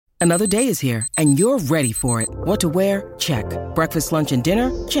Another day is here, and you're ready for it. What to wear? Check. Breakfast, lunch, and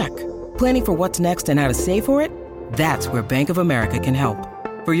dinner? Check. Planning for what's next and how to save for it? That's where Bank of America can help.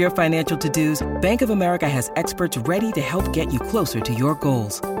 For your financial to-dos, Bank of America has experts ready to help get you closer to your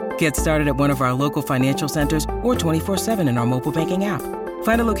goals. Get started at one of our local financial centers or 24/7 in our mobile banking app.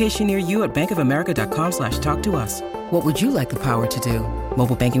 Find a location near you at bankofamerica.com/talktous. What would you like the power to do?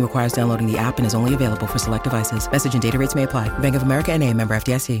 Mobile banking requires downloading the app and is only available for select devices. Message and data rates may apply. Bank of America N.A., member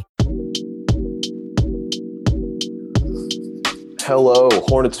FDIC. Hello,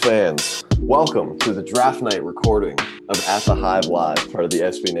 Hornets fans. Welcome to the draft night recording of At the Hive Live, part of the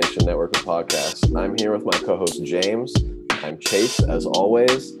SB Nation network of podcasts. I'm here with my co-host James. I'm Chase, as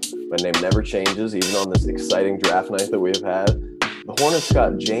always. My name never changes, even on this exciting draft night that we have had. The Hornets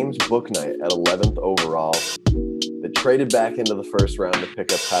got James Bouknight at 11th overall. They traded back into the first round to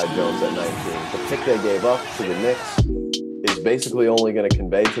pick up Kai Jones at 19. The pick they gave up to the Knicks is basically only going to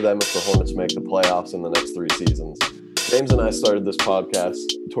convey to them if the Hornets make the playoffs in the next 3 seasons. James and I started this podcast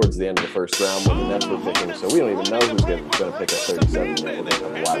towards the end of the first round when the Nets were picking, so we don't even know who's going to pick at 37 yet. We're going to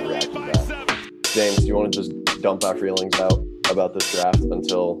have a live reaction to that. James, do you want to just dump our feelings out about this draft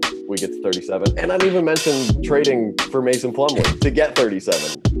until we get to 37? And I didn't even mention trading for Mason Plumlee to get 37.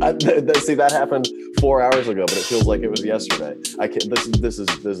 See, that happened 4 hours ago, but it feels like it was yesterday. This is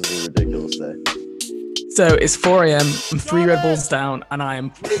a ridiculous day. So it's 4 a.m. I'm 3 Red Bulls down, and I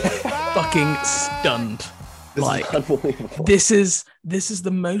am fucking stunned. This is unbelievable. This is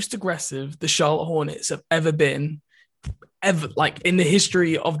the most aggressive the Charlotte Hornets have ever been, like in the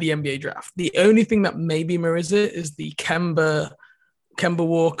history of the NBA draft. The only thing that maybe mirrors it is the Kemba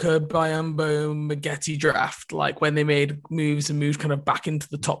Walker, Biyombo, Maggette draft, like when they made moves and moved kind of back into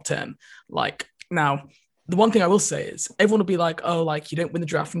the top 10. Like now, the one thing I will say is everyone will be like, oh, like you don't win the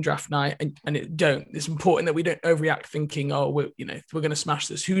draft on draft night, and it don't. It's important that we don't overreact thinking, oh, we're going to smash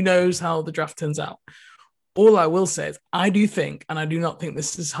this. Who knows how the draft turns out? All I will say is I do think, and I do not think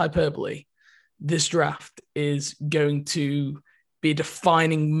this is hyperbole, this draft is going to be a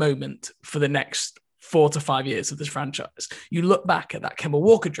defining moment for the next 4 to 5 years of this franchise. You look back at that Kemba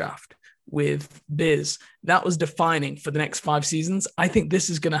Walker draft with Biz, that was defining for the next 5 seasons. I think this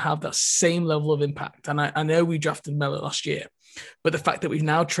is going to have that same level of impact. And I know we drafted Melo last year, but the fact that we've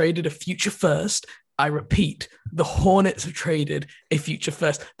now traded a future first, I repeat, the Hornets have traded a future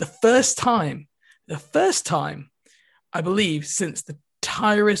first. The first time, I believe, since the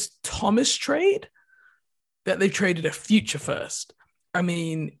Tyrese Thomas trade that they've traded a future first. I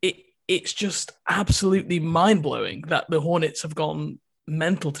mean, it's just absolutely mind-blowing that the Hornets have gone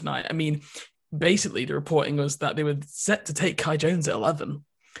mental tonight. I mean, basically the reporting was that they were set to take Kai Jones at 11.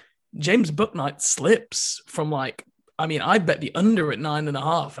 James Bouknight slips from I bet the under at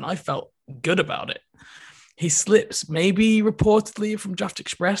 9.5, and I felt good about it. He slips, maybe reportedly from Draft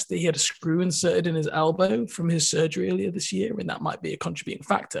Express that he had a screw inserted in his elbow from his surgery earlier this year, and that might be a contributing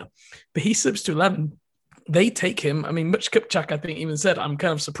factor. But he slips to 11. They take him. I mean, Mitch Kupchak, I think, even said, I'm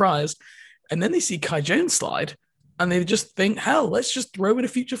kind of surprised. And then they see Kai Jones slide, and they just think, hell, let's just throw in a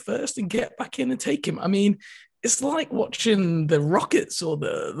future first and get back in and take him. I mean, it's like watching the Rockets or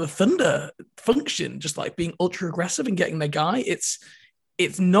the Thunder function, just like being ultra aggressive and getting their guy.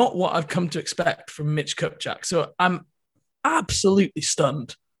 It's not what I've come to expect from Mitch Kupchak. So I'm absolutely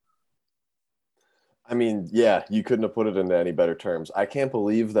stunned. I mean, yeah, you couldn't have put it into any better terms. I can't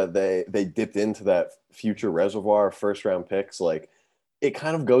believe that they dipped into that future reservoir of first-round picks. Like, it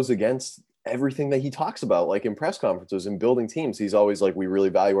kind of goes against everything that he talks about, like in press conferences and building teams. He's always like, we really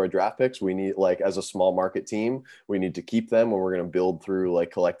value our draft picks. We need, like, as a small market team, we need to keep them, and we're going to build through,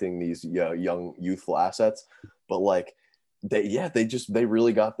 like, collecting these young, youthful assets. But, like, they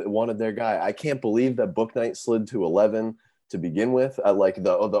really wanted their guy. I can't believe that Bouknight slid to 11 to begin with. Like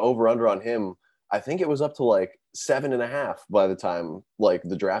the over under on him, I think it was up to like 7.5 by the time like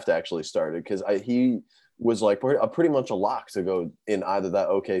the draft actually started, because he was like pretty much a lock to go in either that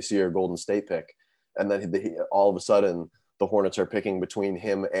OKC or Golden State pick, and then all of a sudden the Hornets are picking between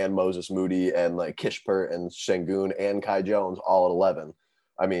him and Moses Moody and like Kispert and Şengün and Kai Jones all at 11.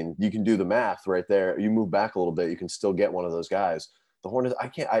 I mean, you can do the math right there. You move back a little bit, you can still get one of those guys. The Hornets,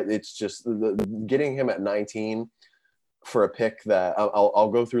 it's just getting him at 19 for a pick that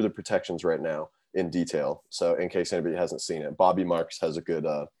I'll go through the protections right now in detail. So in case anybody hasn't seen it, Bobby Marks has a good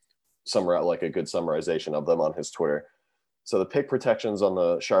summarization of them on his Twitter. So the pick protections on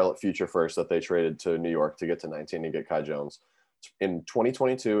the Charlotte future first that they traded to New York to get to 19 and get Kai Jones. In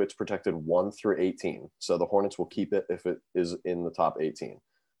 2022, it's protected 1 through 18. So the Hornets will keep it if it is in the top 18.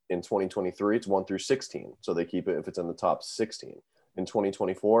 In 2023, it's 1 through 16. So they keep it if it's in the top 16. In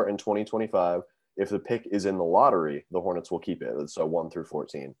 2024 and 2025, if the pick is in the lottery, the Hornets will keep it. So 1 through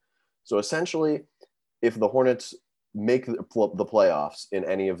 14. So essentially, if the Hornets make the playoffs in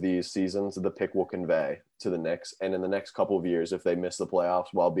any of these seasons, the pick will convey to the Knicks. And in the next couple of years, if they miss the playoffs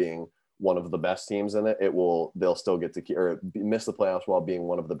while being one of the best teams in it, they'll still get to keep, or miss the playoffs while being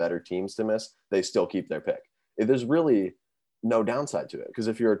one of the better teams to miss. They still keep their pick. There's really no downside to it, because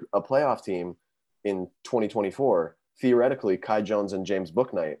if you're a playoff team in 2024, theoretically, Kai Jones and James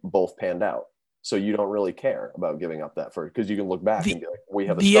Bouknight both panned out. So you don't really care about giving up that first, because you can look back and be like, we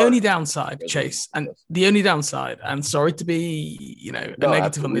have the only downside, Chase, and the only downside, and sorry to be, a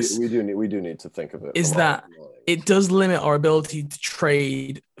negative on this. We do need to think of it. Is that it does limit our ability to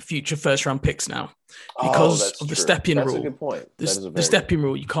trade future first round picks now because of the Stepien rule. That's a good point. The Stepien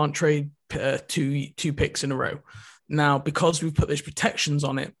rule, you can't trade two picks in a row. Now, because we've put those protections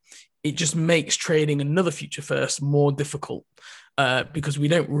on it, it just makes trading another future first more difficult. Because we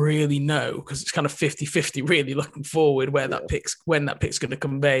don't really know, because it's kind of 50-50 really looking forward when that pick's going to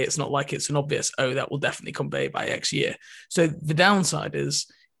convey. It's not like it's an obvious, that will definitely convey by X year. So the downside is,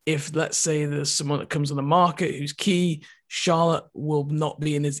 if let's say there's someone that comes on the market who's key, Charlotte will not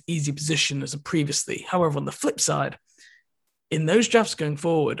be in as easy position as previously. However, on the flip side, in those drafts going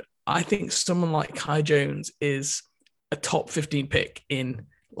forward, I think someone like Kai Jones is a top 15 pick in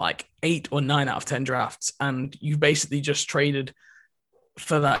like 8 or 9 out of 10 drafts. And you basically just traded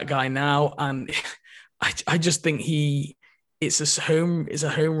for that guy now. And I just think it's a home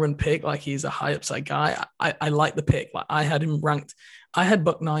run pick. Like, he's a high upside guy. I like the pick. Like, I had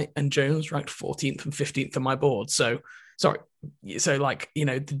Bouknight and Jones ranked 14th and 15th on my board. So sorry. So like,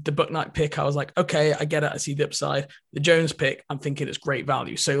 the Bouknight pick, I was like, okay, I get it. I see the upside. The Jones pick, I'm thinking it's great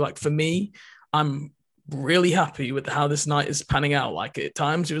value. So like, for me, I'm really happy with how this night is panning out. Like, at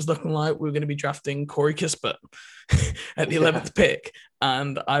times it was looking like we were going to be drafting Corey Kispert at the 11th pick,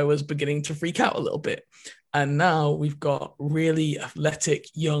 and I was beginning to freak out a little bit. And now we've got really athletic,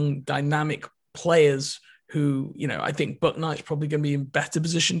 young, dynamic players who, I think Bouknight's probably going to be in better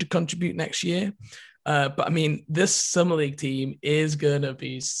position to contribute next year. But I mean, this Summer League team is going to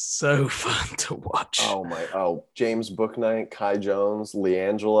be so fun to watch. James Bouknight, Kai Jones,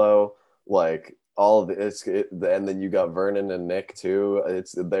 LiAngelo, like, all of it, and then you got Vernon and Nick too.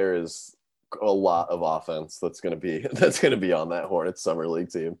 There is a lot of offense that's going to be on that Hornets Summer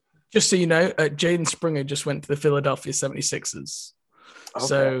League team. Just so you know, Jaden Springer just went to the Philadelphia 76ers. Okay.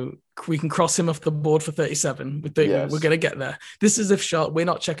 So we can cross him off the board for 37. We're going to get there. This is if Charlotte, we're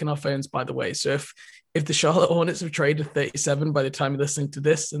not checking our phones, by the way. So if the Charlotte Hornets have traded 37 by the time you're listening to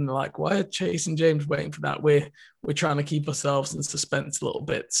this, and they're like, why are Chase and James waiting for that? We're trying to keep ourselves in suspense a little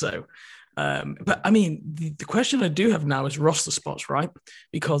bit. So, but I mean, the question I do have now is roster spots, right?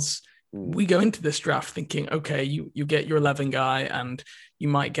 Because we go into this draft thinking, okay, you get your 11 guy, and you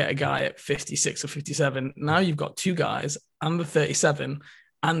might get a guy at 56 or 57. Now you've got 2 guys and the 37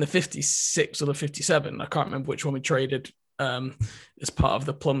 and the 56 or the 57. I can't remember which one we traded as part of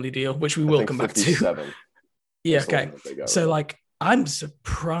the Plumlee deal, which we will come back to. Yeah, okay. So like, I'm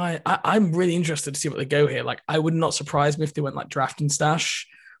surprised. I'm really interested to see what they go here. Like, I would not surprise me if they went like draft and stash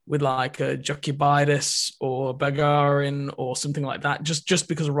with like a Jokibitis or Bagarin or something like that, just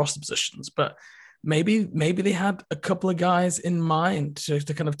because of roster positions. But maybe they had a couple of guys in mind to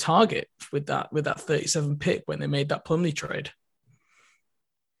kind of target with that 37 pick when they made that Plumlee trade.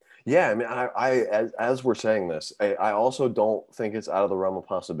 Yeah, I mean, as we're saying this, I also don't think it's out of the realm of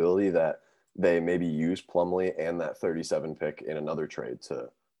possibility that they maybe use Plumlee and that 37 pick in another trade to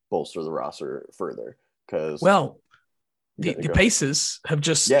bolster the roster further. Because the Pacers have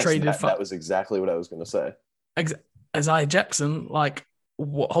just traded. That was exactly what I was going to say. Isaiah Jackson,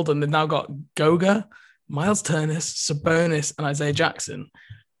 hold on, they've now got Goga, Miles Turner, Sabonis, and Isaiah Jackson.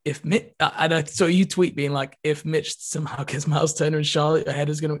 If Mitch, I saw you tweet being like, if Mitch somehow gets Miles Turner in Charlotte, your head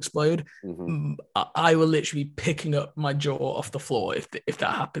is going to explode. Mm-hmm. I will literally be picking up my jaw off the floor if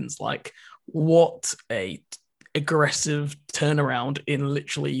that happens. Like, what a aggressive turnaround in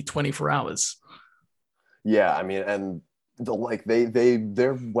literally 24 hours. Yeah, I mean, and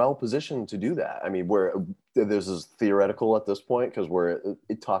they're well positioned to do that. I mean, this is theoretical at this point because we're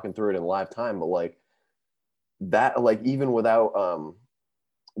talking through it in live time, but like that, like even without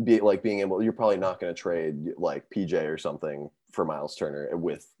being able, you're probably not going to trade like PJ or something for Miles Turner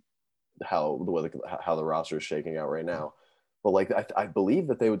with how the roster is shaking out right now. But like I believe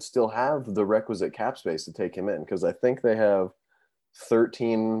that they would still have the requisite cap space to take him in, because I think they have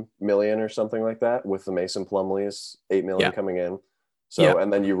 13 million or something like that with the Mason Plumlee's 8 million coming in. So,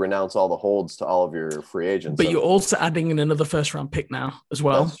 and then you renounce all the holds to all of your free agents. But you're also adding in another first round pick now as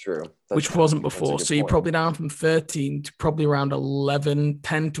well. That's true. Which wasn't before. So you're probably down from 13 to probably around 11,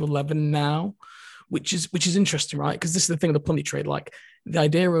 10 to 11 now, which is interesting, right? Because this is the thing of the Plumlee trade. Like the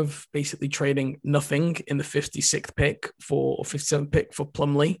idea of basically trading nothing in the 56th pick for or 57th pick for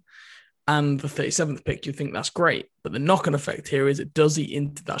Plumlee and the 37th pick, you think that's great. But the knock-on effect here is it does eat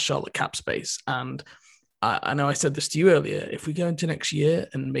into that Charlotte cap space. And I know I said this to you earlier. If we go into next year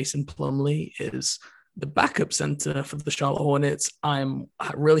and Mason Plumlee is the backup center for the Charlotte Hornets, I'm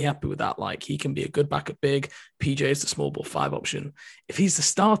really happy with that. Like he can be a good backup big. PJ is the small ball 5 option. If he's the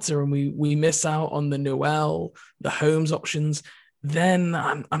starter and we miss out on the Noel, the Holmes options, then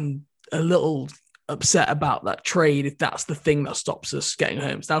I'm a little upset about that trade if that's the thing that stops us getting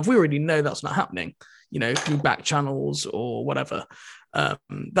Holmes. Now, if we already know that's not happening, through back channels or whatever,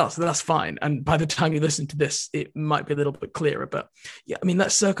 that's fine. And by the time you listen to this, it might be a little bit clearer. But yeah, I mean,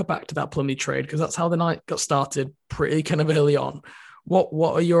 let's circle back to that Plumlee trade because that's how the night got started pretty kind of early on.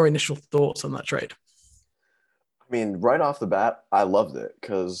 What are your initial thoughts on that trade? I mean, right off the bat, I loved it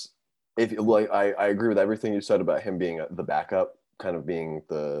because I agree with everything you said about him being the backup, kind of being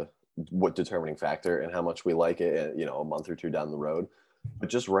what determining factor and how much we like it, a month or two down the road. But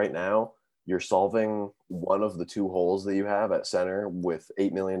just right now, you're solving one of the 2 holes that you have at center with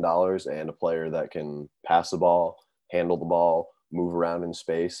 $8 million and a player that can pass the ball, handle the ball, move around in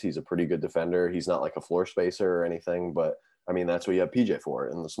space. He's a pretty good defender. He's not like a floor spacer or anything, but I mean, that's what you have PJ for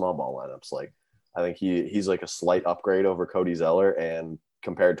in the small ball lineups. Like, I think he's like a slight upgrade over Cody Zeller, and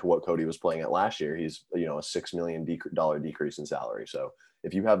compared to what Cody was playing at last year, he's, a $6 million decrease in salary. So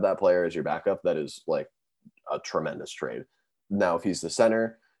if you have that player as your backup, that is like a tremendous trade. Now, if he's the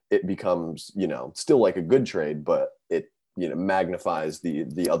center, it becomes, still like a good trade, but it, magnifies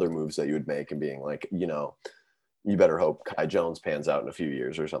the other moves that you would make and being like, you better hope Kai Jones pans out in a few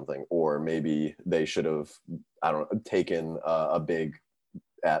years or something. Or maybe they should have, I don't know, taken a big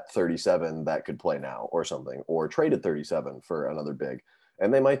at 37 that could play now or something, or traded 37 for another big.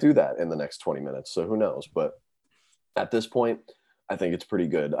 And they might do that in the next 20 minutes. So who knows? But at this point, I think it's pretty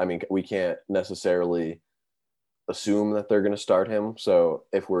good. I mean, we can't necessarily assume that they're going to start him. So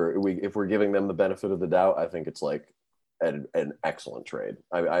if we're giving them the benefit of the doubt, I think it's like an excellent trade.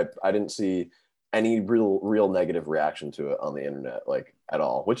 I didn't see any real negative reaction to it on the internet, like at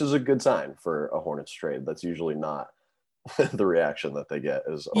all, which is a good sign for a Hornets trade. That's usually not the reaction that they get.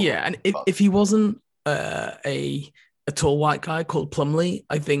 And if he wasn't a tall white guy called Plumlee,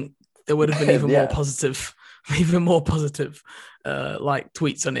 I think there would have been even more positive like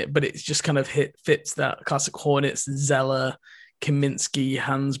tweets on it, but it's just kind of fits that classic Hornets, Zeller, Kaminsky,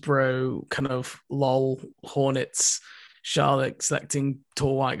 Hansbrough kind of lol Hornets, Charlotte selecting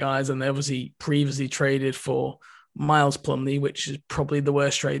tall white guys, and they obviously previously traded for Miles Plumlee, which is probably the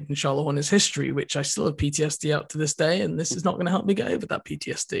worst trade in Charlotte Hornets history, which I still have PTSD out to this day, and this is not going to help me get over that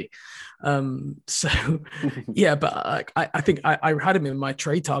PTSD. Yeah, but I think I had him in my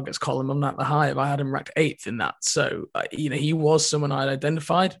trade targets column. I'm not the Hive. I had him ranked 8th in that. So, he was someone I'd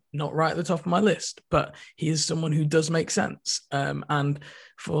identified, not right at the top of my list, but he is someone who does make sense. And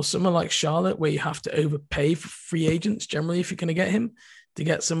for someone like Charlotte, where you have to overpay for free agents, generally, if you're going to get him, to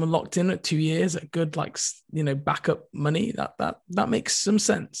get someone locked in at 2 years at good, backup money, that makes some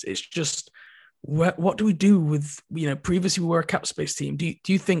sense. It's just, what do we do with, previously we were a cap space team. Do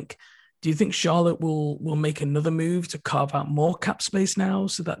you think Charlotte will make another move to carve out more cap space now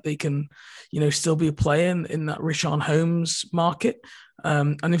so that they can, still be a player in that Richaun Holmes market?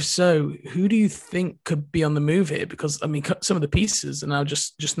 And if so, who do you think could be on the move here? Because, I mean, some of the pieces are now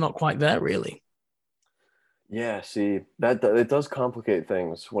just not quite there, really. Yeah, see, that it does complicate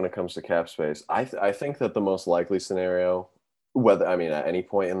things when it comes to cap space. I think that the most likely scenario, at any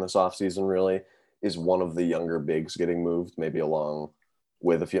point in this offseason really, is one of the younger bigs getting moved, maybe along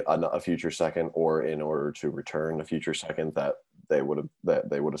with a future second, or in order to return a future second that they would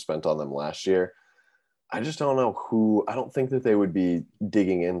have spent on them last year. I just don't know who. I don't think that they would be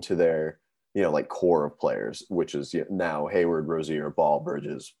digging into their core of players, which is now Hayward, Rozier, Ball,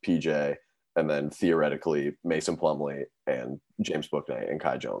 Bridges, PJ. And then theoretically Mason Plumlee and James Bouknight and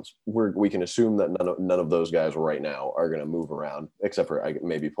Kai Jones. We can assume that none of those guys right now are going to move around, except for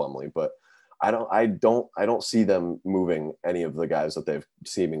maybe Plumlee. But I don't see them moving any of the guys that they've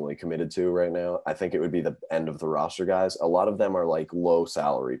seemingly committed to right now. I think it would be the end of the roster guys. A lot of them are like low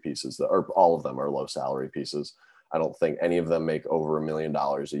salary pieces, or all of them are low salary pieces. I don't think any of them make over $1 million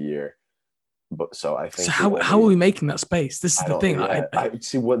a year. But so I think. So how are we making that space? This is the thing. I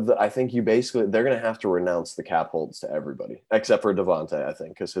see I think you basically, they're going to have to renounce the cap holds to everybody except for Devontae, I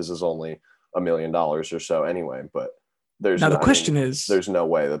think, because his is only $1 million or so anyway. But the question is, there's no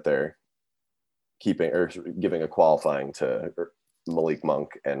way that they're keeping or giving a qualifying to Malik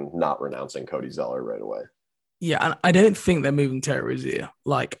Monk and not renouncing Cody Zeller right away. Yeah, and I don't think they're moving Terry Rozier.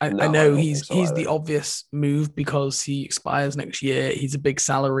 Like I No, I know don't he's think so he's the either. obvious move because he expires next year. He's a big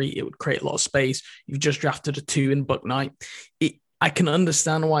salary. It would create a lot of space. You've just drafted a 2 in Buck Knight. I can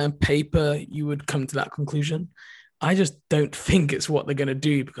understand why on paper you would come to that conclusion. I just don't think it's what they're going to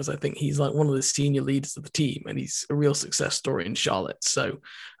do because I think he's like one of the senior leaders of the team and he's a real success story in Charlotte. So,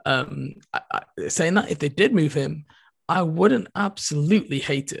 saying that if they did move him, I wouldn't absolutely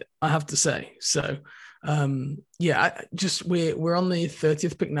hate it. I have to say. So, yeah, we're on the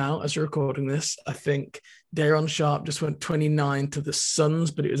 30th pick now as you're recording this. I think Daron Sharp just went 29 to the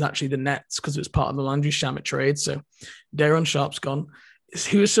Suns, but it was actually the Nets because it was part of the Landry Shamet trade. So Daron Sharp's gone.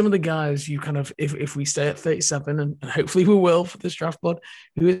 Who are some of the guys you kind of, if we stay at 37, and hopefully we will for this draft board,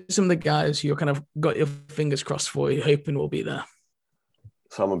 who are some of the guys you're kind of got your fingers crossed for, you hoping will be there?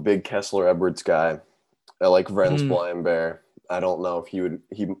 So I'm a big Kessler Edwards guy. I like Vrenz Blindbear. I don't know if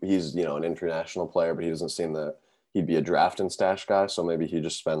he's an international player, but he doesn't seem that he'd be a draft and stash guy. So maybe he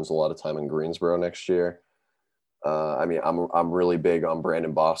just spends a lot of time in Greensboro next year. I mean, I'm really big on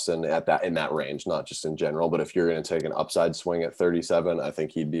Brandon Boston in that range, not just in general. But if you're going to take an upside swing at 37, I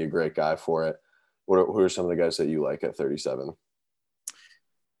think he'd be a great guy for it. Who are some of the guys that you like at 37?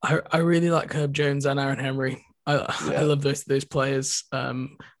 I really like Herb Jones and Aaron Henry. I love those players.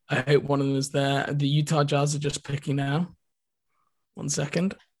 I hope one of them is there. The Utah Jazz are just picking now. 1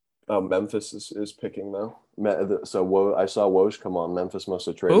 second. Oh, Memphis is picking now. So I saw Woj come on. Memphis must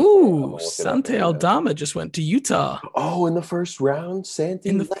have traded. Oh, Santi Aldama just went to Utah. Oh, in the first round, Santi.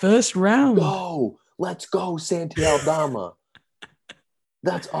 In the first round. Let's go, Santi Aldama.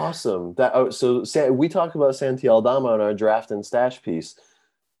 That's awesome. We talked about Santi Aldama in our draft and stash piece,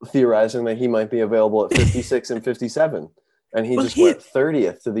 theorizing that he might be available at 56 and 57, and he went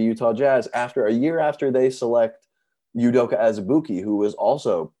 30th to the Utah Jazz after a year after they select Udoka Azubuike, who was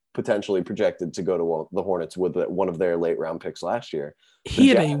also potentially projected to go to the Hornets with one of their late round picks last year. He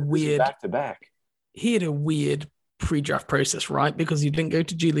had a weird pre-draft process, right? Because he didn't go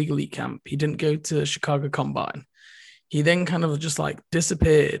to G League Elite Camp. He didn't go to Chicago Combine. He then kind of just like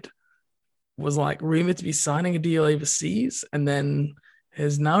disappeared, was like rumored to be signing a deal overseas, and then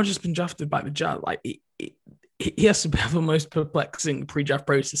has now just been drafted by the Jazz. Like he has to have the most perplexing pre-draft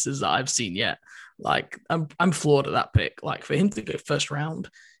processes that I've seen yet. Like I'm floored at that pick. Like for him to go first round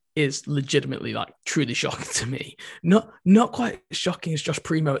is legitimately like truly shocking to me. Not quite as shocking as Josh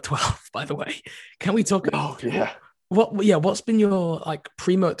Primo at 12, by the way. Can we talk about what's been your like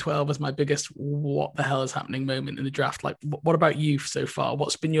Primo at 12 as my biggest what the hell is happening moment in the draft? Like what about you so far?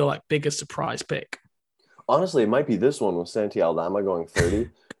 What's been your like biggest surprise pick? Honestly, it might be this one with Santi Aldama going 30.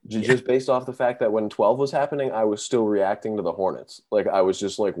 Just based off the fact that when 12 was happening, I was still reacting to the Hornets. Like I was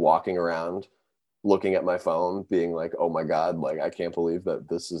just like walking around looking at my phone being like, oh my God, like I can't believe that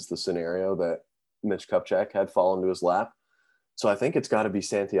this is the scenario that Mitch Kupchak had fallen to his lap. So I think it's got to be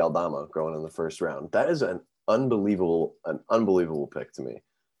Santi Aldama going in the first round. That is an unbelievable pick to me.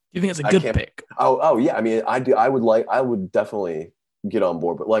 You think it's a good pick? Oh yeah. I mean, I would definitely get on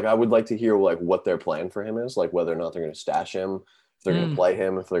board, but like I would like to hear like what their plan for him is, like whether or not they're going to stash him, if they're going to play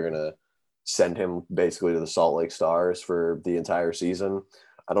him, if they're going to send him basically to the Salt Lake Stars for the entire season.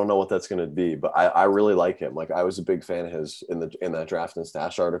 I don't know what that's going to be, but I really like him. Like I was a big fan of his in that draft and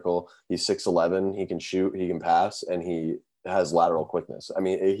stash article. He's 6'11", he can shoot, he can pass, and he has lateral quickness. I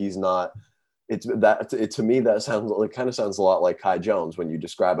mean, he's not. To me that sounds a lot like Kai Jones when you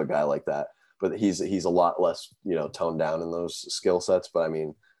describe a guy like that. But he's a lot less toned down in those skill sets. But I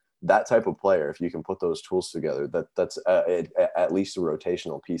mean, that type of player, if you can put those tools together, that's at least a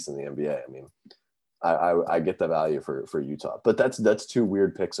rotational piece in the NBA. I mean. I get the value for Utah, but that's 2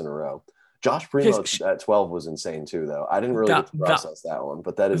 weird picks in a row. Josh Primo at 12 was insane too, though. I didn't really get to process that one,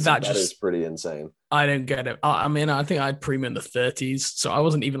 but that is pretty insane. I don't get it. I mean, I think I had Primo in the 30s, so I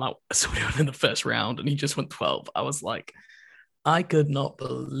wasn't even like somebody in the first round, and he just went 12. I was like, I could not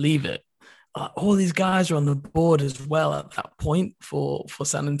believe it. All these guys are on the board as well at that point for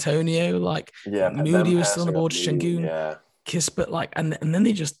San Antonio. Like, Moody was still on the board, Şengün, Kispert, like, and then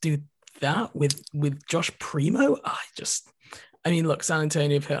they just do that with Josh Primo. I mean, look, San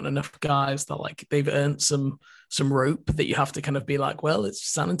Antonio have hit on enough guys that like they've earned some rope that you have to kind of be like, well, it's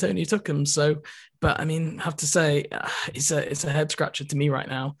San Antonio took him. So, but I mean, I have to say, it's a head scratcher to me right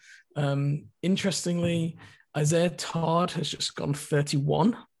now. Interestingly, Isaiah Todd has just gone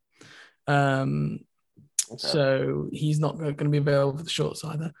 31. So he's not going to be available for the shorts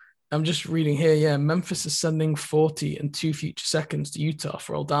either. I'm just reading here. Yeah, Memphis is sending 40 and 2 future seconds to Utah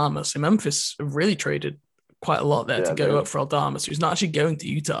for Aldama. So Memphis have really traded quite a lot there to go up for Aldama. So he's not actually going to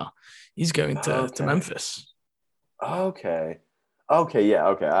Utah. He's going to Memphis. Okay. Okay, yeah,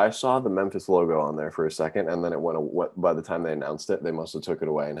 okay. I saw the Memphis logo on there for a second, and then it went. By the time they announced it, they must have took it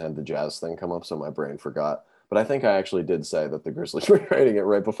away and had the Jazz thing come up, so my brain forgot. But I think I actually did say that the Grizzlies were trading it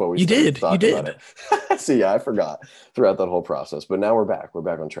right before we started You talking about did. it. So yeah, I forgot throughout that whole process. But now we're back. We're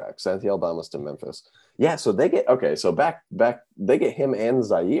back on track. Santi Aldamas to Memphis. Yeah, so they get okay. So back they get him and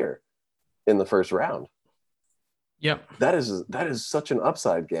Zaire in the first round. Yep. That is such an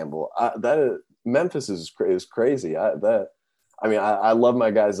upside gamble. That is, Memphis is crazy. I love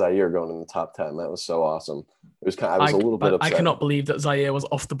my guy Zaire going in the top 10. That was so awesome. It was I was a little bit upset. I cannot believe that Zaire was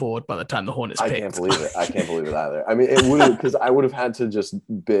off the board by the time the Hornets picked. I can't believe it. I can't believe it either. I mean, it would have because I would have had to just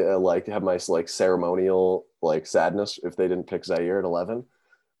be, like have my like ceremonial like sadness if they didn't pick Zaire at 11.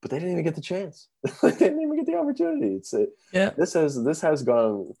 But they didn't even get the chance. They didn't even get the opportunity. This has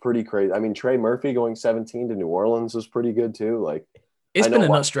gone pretty crazy. I mean, Trey Murphy going 17 to New Orleans was pretty good too. Like it's been a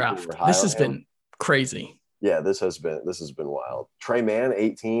nuts draft. This has been crazy. Yeah, this has been wild. Trey Mann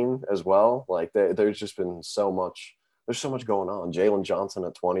 18 as well. Like there's just been so much. There's so much going on. Jalen Johnson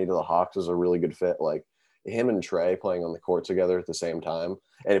at 20 to the Hawks is a really good fit. Like him and Trey playing on the court together at the same time.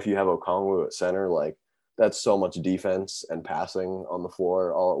 And if you have Okongwu at center, like that's so much defense and passing on the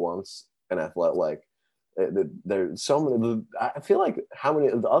floor all at once. And athletic, like there's so many. I feel like how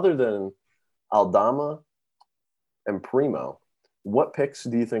many other than Aldama and Primo, what picks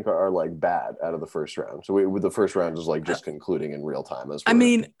do you think are like bad out of the first round? So with the first round is like just concluding in real time as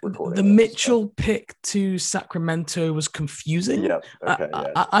the Mitchell pick to Sacramento was confusing. Yeah. Okay.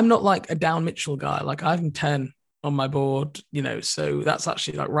 I'm not like a down Mitchell guy. Like I have him 10 on my board, so that's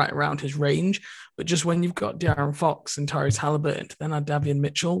actually like right around his range. But just when you've got De'Aaron Fox and Tyrese Halliburton, then add Davion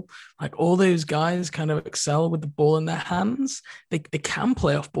Mitchell, like all those guys kind of excel with the ball in their hands. They can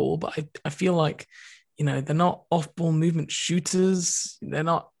play off ball, but I feel like, they're not off-ball movement shooters. They're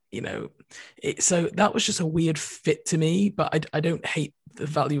not, so that was just a weird fit to me, but I don't hate the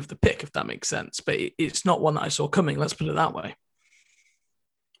value of the pick, if that makes sense. But it's not one that I saw coming. Let's put it that way.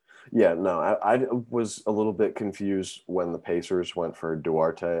 Yeah, no, I was a little bit confused when the Pacers went for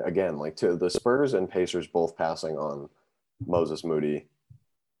Duarte. Again, like to the Spurs and Pacers both passing on Moses Moody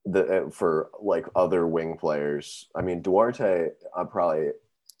for like other wing players. I mean, Duarte probably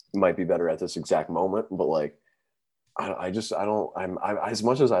might be better at this exact moment, but like I as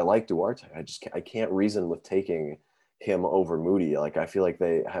much as I like Duarte, I can't reason with taking him over Moody. Like I feel like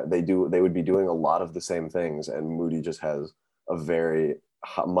they would be doing a lot of the same things, and Moody just has a very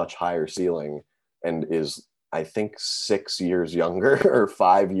much higher ceiling and is I think 6 years younger or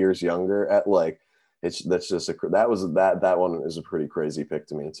 5 years younger at like that one is a pretty crazy pick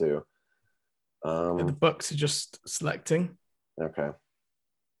to me too. The Bucks are just selecting.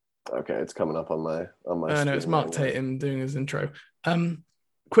 Okay, it's coming up on my. Oh no, it's Mark Tatum doing his intro.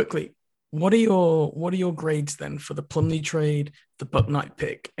 Quickly, what are your grades then for the Plumlee trade, the Bucknight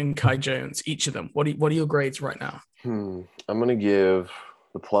pick, and Kai Jones? Each of them. What are your grades right now? I'm gonna give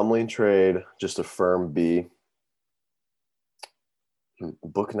the Plumlee trade just a firm B.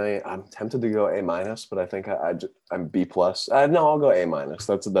 Bouknight, I'm tempted to go A-, but I think I'm B+. No, I'll go A-.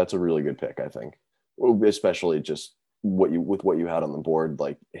 That's a really good pick, I think, especially just what you had on the board,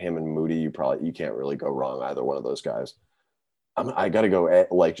 like him and Moody. You can't really go wrong either one of those guys. I got to go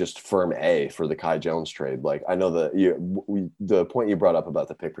just firm A for the Kai Jones trade. Like I know the point you brought up about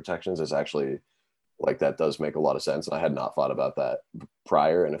the pick protections is actually like that does make a lot of sense, and I had not thought about that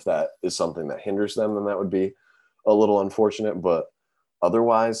prior. And if that is something that hinders them, then that would be a little unfortunate. But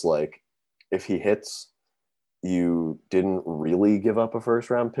otherwise, like if he hits, you didn't really give up a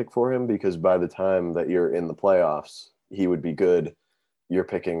first round pick for him, because by the time that you're in the playoffs, he would be good. You're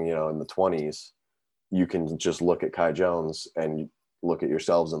picking, in the 20s. You can just look at Kai Jones and look at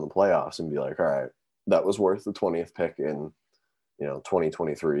yourselves in the playoffs and be like, all right, that was worth the 20th pick in,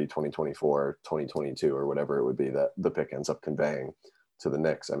 2023, 2024, 2022, or whatever it would be that the pick ends up conveying to the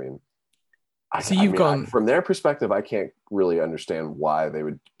Knicks. I mean, from their perspective, I can't really understand why they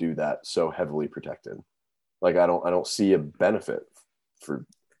would do that so heavily protected. Like, I don't see a benefit for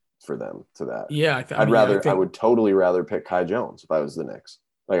them to that. Yeah. I would totally rather pick Kai Jones if I was the Knicks.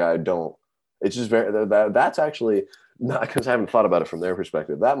 Like, I don't, it's just that's actually not, because I haven't thought about it from their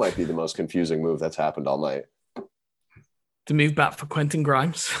perspective. That might be the most confusing move that's happened all night. To move back for Quentin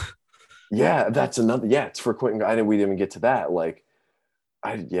Grimes. Yeah, that's another. Yeah, it's for Quentin. We didn't even get to that. Like,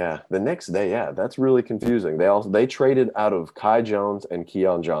 the Knicks. That's really confusing. They traded out of Kai Jones and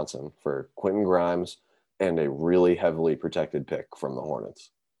Keon Johnson for Quentin Grimes and a really heavily protected pick from the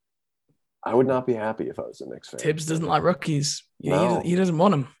Hornets. I would not be happy if I was a Knicks fan. Tibbs doesn't like rookies. No. He doesn't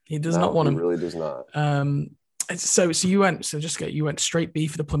want them. He does not want them. He really does not. you went straight B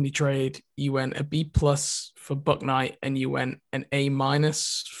for the Plumlee trade. You went a B plus for Bucknight, and you went an A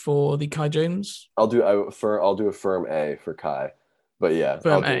minus for the Kai Jones. I'll do a firm A for Kai, but yeah,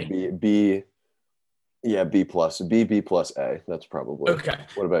 Firm I'll do B. Yeah, B plus A. That's probably okay.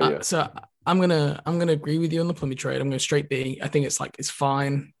 What about you? So I'm gonna agree with you on the Plumlee trade. I'm going straight B. I think it's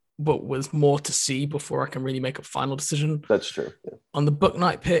fine, but was more to see before I can really make a final decision. That's true. Yeah. On the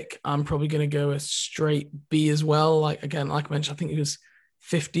Bucknight pick, I'm probably going to go a straight B as well. Like I mentioned, I think he was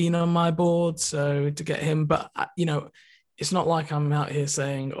 15 on my board, so to get him, but it's not like I'm out here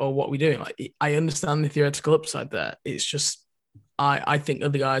saying, "Oh, what are we doing?" Like I understand the theoretical upside there. It's just I think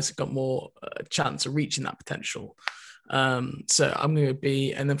other guys have got more chance of reaching that potential. So I'm going to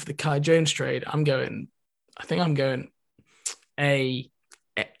B, and then for the Kai Jones trade, I'm going A,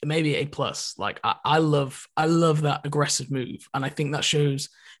 maybe A plus. Like I love that aggressive move, and I think that shows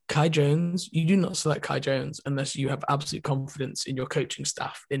Kai Jones. You do not select Kai Jones unless you have absolute confidence in your coaching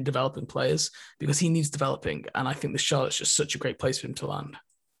staff in developing players, because he needs developing, and I think the Charlotte's just such a great place for him to land.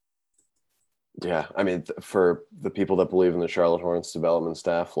 Yeah, I mean, for the people that believe in the Charlotte Hornets development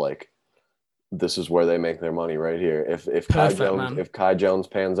staff, like this is where they make their money right here. If Kai Jones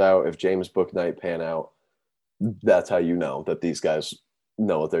pans out, if James Bouknight pan out, that's how you know that these guys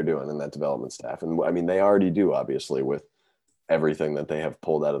know what they're doing in that development staff. And I mean, they already do, obviously, with everything that they have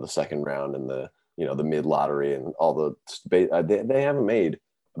pulled out of the second round and the mid lottery and all they haven't made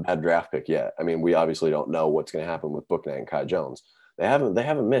a bad draft pick yet. I mean, we obviously don't know what's going to happen with Bouknight and Kai Jones. They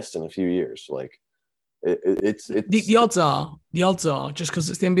haven't missed in a few years. Like it's the odds are just because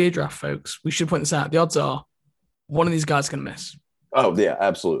it's the NBA draft, folks. We should point this out. The odds are one of these guys going to miss. Oh yeah,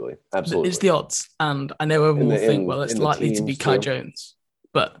 absolutely. It's the odds, and I know everyone will think, well, it's likely to be Kai Jones,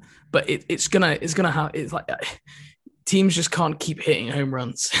 but it's gonna have. It's like teams just can't keep hitting home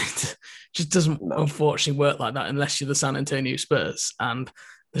runs. It just doesn't unfortunately work like that unless you're the San Antonio Spurs, and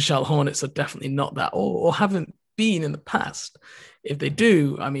the Charlotte Hornets are definitely not that, or haven't been in the past. If they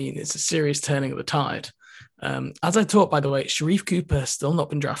do, I mean, it's a serious turning of the tide. As I taught, by the way, Sharif Cooper has still not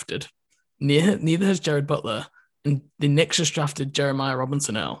been drafted. Neither has Jared Butler. And the Knicks just drafted Jeremiah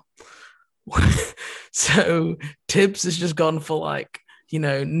Robinson-Earl. So Tibbs has just gone for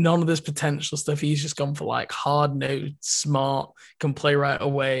none of this potential stuff. He's just gone for hard-nosed, smart, can play right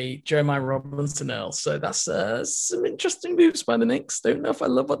away, Jeremiah Robinson-Earl. So that's some interesting moves by the Knicks. Don't know if I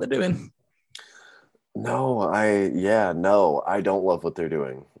love what they're doing. No, I don't love what they're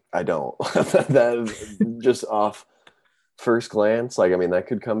doing. I don't. That just off first glance, that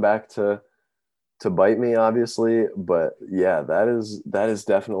could come back to bite me, obviously. But yeah, that is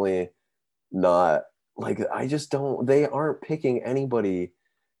definitely not I just don't. They aren't picking anybody.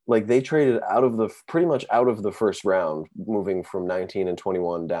 They traded pretty much out of the first round, moving from 19 and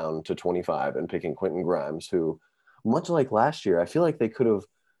 21 down to 25 and picking Quentin Grimes, who, much like last year, I feel like they could have.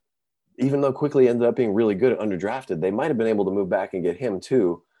 Even though Quickley ended up being really good at underdrafted, they might have been able to move back and get him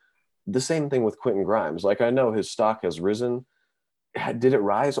too. The same thing with Quentin Grimes. I know his stock has risen. Did it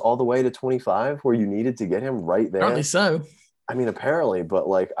rise all the way to 25 wwhere you needed to get him right there? Apparently so. I mean, apparently, but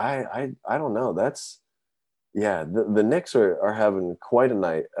I don't know. The Knicks are having quite a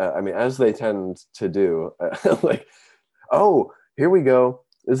night. As they tend to do. Oh, here we go.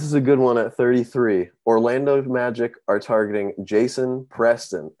 This is a good one at 33. Orlando Magic are targeting Jason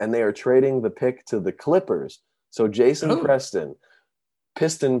Preston, and they are trading the pick to the Clippers. So Jason Preston,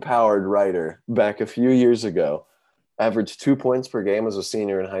 Piston-powered writer back a few years ago, averaged 2 points per game as a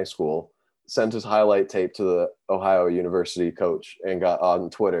senior in high school, sent his highlight tape to the Ohio University coach and got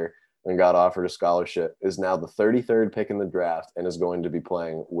on Twitter and got offered a scholarship, is now the 33rd pick in the draft and is going to be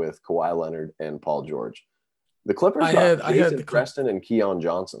playing with Kawhi Leonard and Paul George. The Clippers got Jason Preston and Keon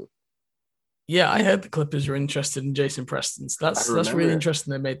Johnson. Yeah, I heard the Clippers are interested in Jason Preston. So that's really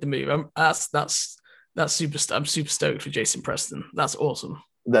interesting. They made the move. That's super. I'm super stoked for Jason Preston. That's awesome.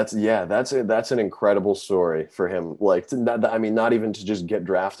 That's an incredible story for him. Not even to just get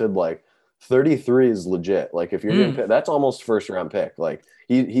drafted. 33 is legit. If you're getting that's almost first round pick.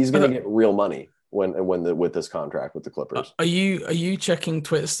 He's going to get real money with this contract with the Clippers. Are you checking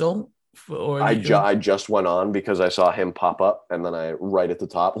Twitter still? I just went on because I saw him pop up, and then right at the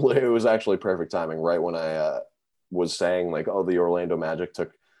top, it was actually perfect timing. Right when I was saying the Orlando Magic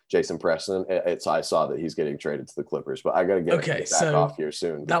took Jason Preston, I saw that he's getting traded to the Clippers. But I got to get back off here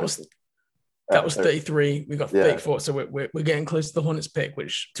soon. That was 33. We got 34, so we're getting close to the Hornets pick,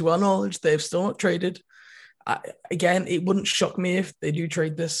 which, to our knowledge, they've still not traded. Again, it wouldn't shock me if they do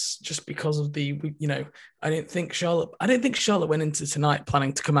trade this, just because of I didn't think Charlotte went into tonight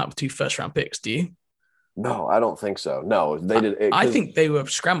planning to come out with 2 first round picks. Do you? No, I don't think so. No, they did. I think they were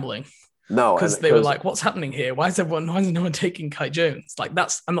scrambling. No, because they were like, what's happening here? Why is no one taking Kai Jones? Like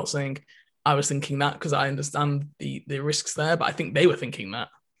I'm not saying I was thinking that because I understand the risks there, but I think they were thinking that.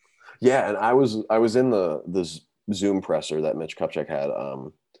 Yeah, and I was in the Zoom presser that Mitch Kupchak had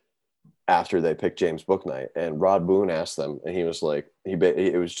after they picked James Bouknight, and Rod Boone asked them, and he was like,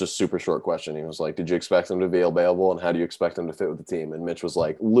 it was just super short question. He was like, did you expect him to be available, and how do you expect him to fit with the team? And Mitch was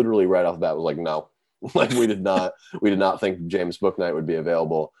like, literally right off the bat was like, no, like we did not think James Bouknight would be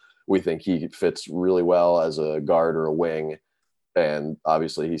available. We think he fits really well as a guard or a wing. And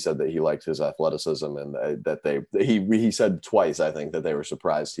obviously he said that he liked his athleticism, and that he said twice, I think, that they were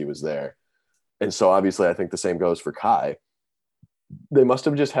surprised he was there. And so obviously I think the same goes for Kai. They must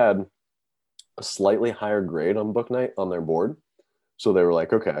have just had a slightly higher grade on Bouknight on their board. So they were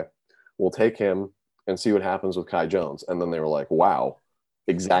like, okay, we'll take him and see what happens with Kai Jones. And then they were like, wow,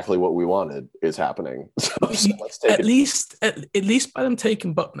 exactly what we wanted is happening. So let's take at least by them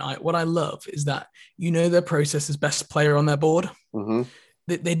taking Bouknight, what I love is that their process is best player on their board. Mm-hmm.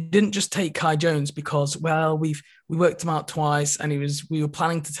 They didn't just take Kai Jones because, well, we worked him out twice and we were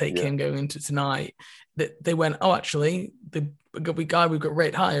planning to take him going into tonight. They went, oh, actually, the guy we've got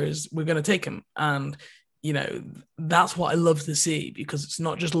rate higher is we're going to take him. And, that's what I love to see, because it's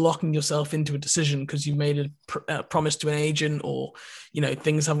not just locking yourself into a decision because you made a promise to an agent or,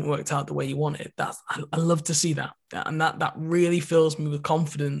 things haven't worked out the way you wanted. I love to see that. And that really fills me with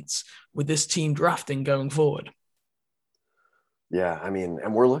confidence with this team drafting going forward. Yeah, I mean,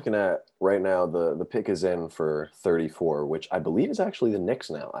 and we're looking at right now, the pick is in for 34, which I believe is actually the Knicks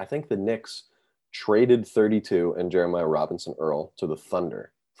now. I think the Knicks traded 32 and Jeremiah Robinson Earl to the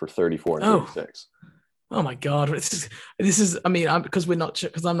Thunder for 34 and 36. Oh my God! This is. I mean, because I'm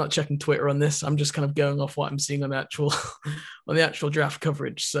not checking Twitter on this. I'm just kind of going off what I'm seeing on the actual draft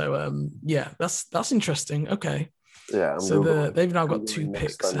coverage. So yeah, that's interesting. Okay. Yeah. They've now got 2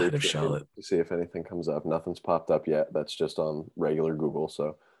 picks ahead of Charlotte. To see if anything comes up. Nothing's popped up yet. That's just on regular Google.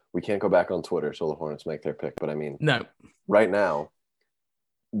 So we can't go back on Twitter till the Hornets make their pick. But I mean, no. Right now,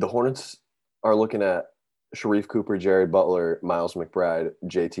 the Hornets are looking at Sharife Cooper, Jared Butler, Miles McBride,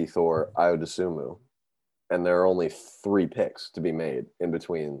 JT Thor, Ayo Dosunmu. And there are only 3 picks to be made in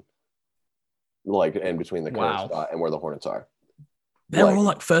between the current spot and where the Hornets are. They're all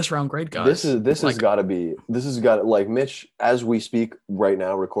like first round grade guys. This has got to Mitch, as we speak right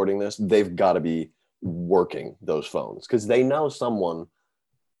now, recording this, they've got to be working those phones because they know someone.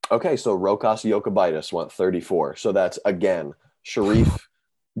 Okay, so Rokas Jokubaitis went 34. So that's again Sharife,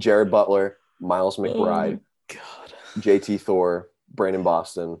 Jared Butler, Miles McBride, JT Thor, Brandon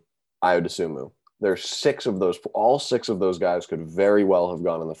Boston, Ayo Dosunmu. There's 6 of those. All 6 of those guys could very well have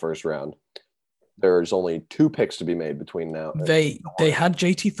gone in the first round. There's only 2 picks to be made between now. They had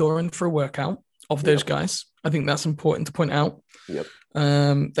JT Thor for a workout of those guys. I think that's important to point out. Yep.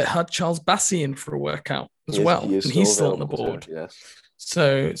 They had Charles Bassey in for a workout as well, and he's still on the board. Too, yes.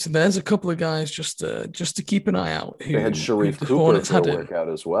 So there's a couple of guys just to keep an eye out. They had Sharife Cooper for a workout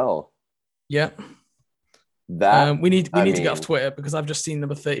as well. Yeah. We need to get off Twitter because I've just seen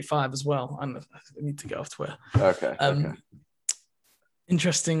number 35 as well, and we need to get off Twitter. Okay.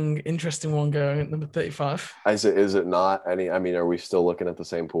 Interesting one going at number 35. Is it not any? I mean, are we still looking at the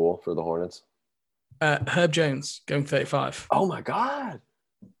same pool for the Hornets? Herb Jones going 35. Oh my God.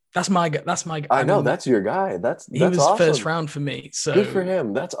 That's my guy. I know that's your guy. He was awesome. First round for me. So good for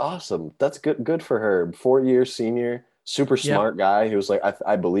him. That's awesome. That's good for Herb. 4-year senior, super smart guy. He was like,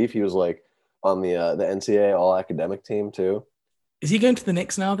 I believe he was like on the NCAA all academic team too. Is he going to the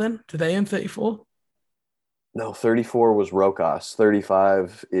Knicks now then? Do they own 34? No, 34 was Rokas.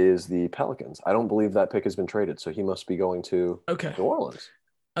 35 is the Pelicans. I don't believe that pick has been traded, so he must be going to New Orleans.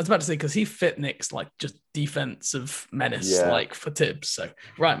 I was about to say, because he fit Knicks like just defensive menace, like for Tibbs. So,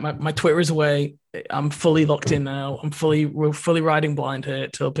 right, my Twitter is away. I'm fully locked in now. We're fully riding blind here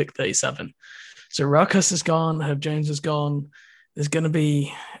till pick 37. So Rokas is gone. Herb Jones is gone. There's going to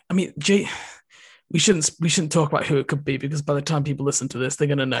be, I mean, we shouldn't talk about who it could be because by the time people listen to this, they're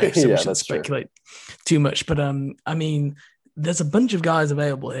going to know. So we shouldn't speculate too much. But I mean, there's a bunch of guys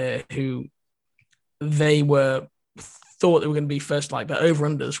available here who thought they were going to be first, like the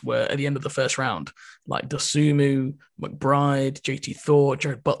over-unders were at the end of the first round, like Dosunmu, McBride, JT Thor,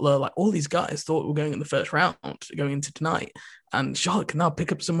 Jared Butler, like all these guys thought were going in the first round going into tonight. And Charlotte can now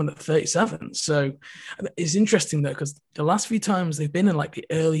pick up someone at 37. So it's interesting though, because the last few times they've been in like the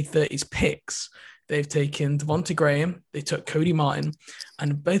early 30s picks, they've taken Devontae Graham, they took Cody Martin,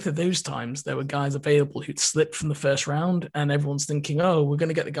 and both of those times there were guys available who'd slipped from the first round, and everyone's thinking, oh, we're going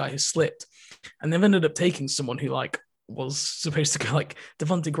to get the guy who slipped. And they've ended up taking someone who like was supposed to go like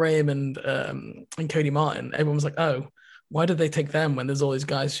Devontae Graham and Cody Martin. Everyone was like, oh, why did they take them when there's all these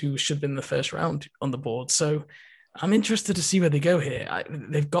guys who should have been in the first round on the board? So I'm interested to see where they go here.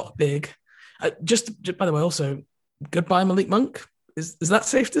 They've got big. Just by the way, also goodbye Malik Monk. Is that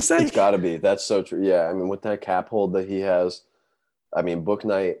safe to say? It's got to be. That's so true. Yeah, I mean, with that cap hold that he has, I mean,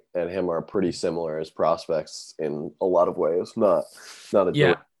 Bouknight and him are pretty similar as prospects in a lot of ways. Not a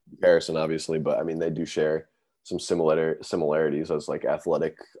direct comparison, obviously, but I mean, they do share some similarities as like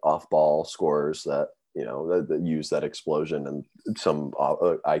athletic off-ball scorers that that use that explosion and some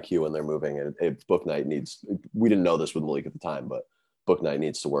IQ when they're moving. And Bouknight needs. We didn't know this with Malik at the time, but Bouknight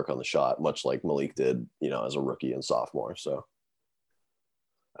needs to work on the shot, much like Malik did, as a rookie and sophomore. So.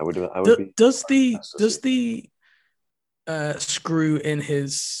 Does the screw in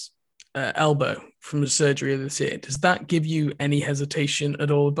his elbow from the surgery of this year, does that give you any hesitation at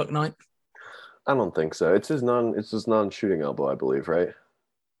all, Bouknight? I don't think so. It's his non-shooting elbow, I believe, right?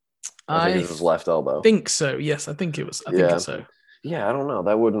 I think it's his left elbow. Think so. Yes, I think it was. I think it's so. Yeah, I don't know.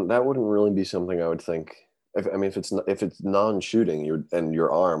 That wouldn't really be something I would think. If it's non-shooting, and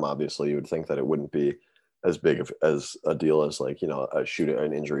your arm, obviously, you would think that it wouldn't be as big as a deal as like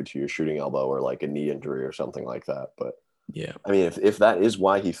an injury to your shooting elbow or like a knee injury or something like that. But yeah, I mean, if that is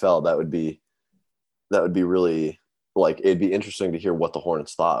why he fell, that would be really like, it'd be interesting to hear what the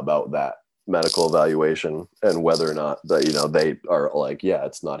Hornets thought about that medical evaluation and whether or not that they are like, yeah,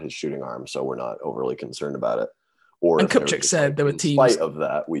 it's not his shooting arm, so we're not overly concerned about it. Or and Kupchak said there were teams. In spite of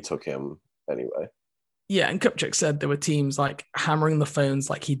that, we took him anyway. Yeah, and Kupchak said there were teams like hammering the phones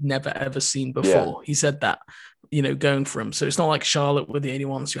like he'd never ever seen before. Yeah. He said that, going for him. So it's not like Charlotte were the only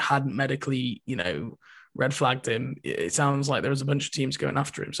ones who hadn't medically, red flagged him. It sounds like there was a bunch of teams going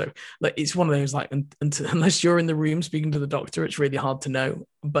after him. So like it's one of those like, unless you're in the room speaking to the doctor, it's really hard to know.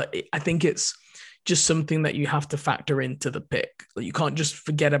 But I think it's just something that you have to factor into the pick. Like, you can't just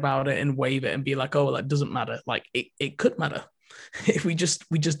forget about it and waive it and be like, oh, well, that doesn't matter. Like it could matter. we just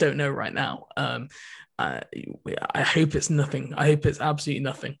don't know right now. I hope it's nothing. I hope it's absolutely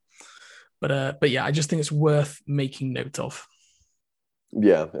nothing. But yeah, I just think it's worth making note of.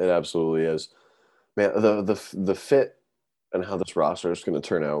 Yeah, it absolutely is. Man, the fit and how this roster is going to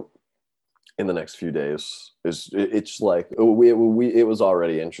turn out in the next few days it's like it was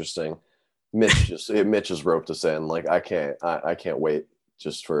already interesting. Mitch just roped us in. Like I can't wait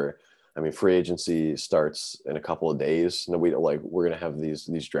just for. I mean, free agency starts in a couple of days. And we're gonna have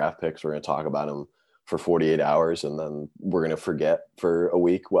these draft picks. We're gonna talk about them for 48 hours, and then we're gonna forget for a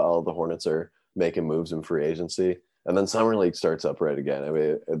week while the Hornets are making moves in free agency. And then summer league starts up right again. I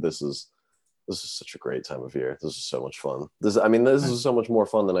mean, this is such a great time of year. This is so much fun. This is so much more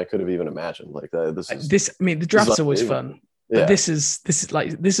fun than I could have even imagined. Like the draft's always fun. But yeah. This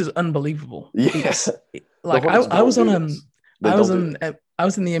is unbelievable. Yes. Like I was in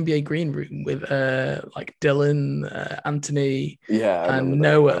the NBA green room with like Dylan, Anthony, and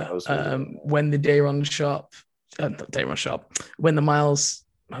Noah when the Dayron Sharp, when the Miles,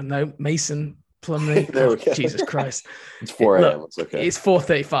 Mason Plumlee. There we go. Jesus Christ. It's 4 a.m. It's okay. It's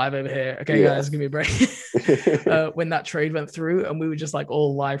 4:35 over here. Okay, guys, give me a break. When that trade went through and we were just like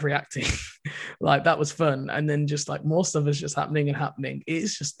all live reacting, like that was fun. And then just like more stuff is just happening and happening.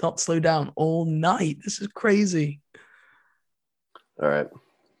 It's just not slow down all night. This is crazy. All right.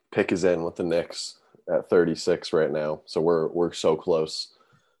 Pick is in with the Knicks at 36 right now. So we're so close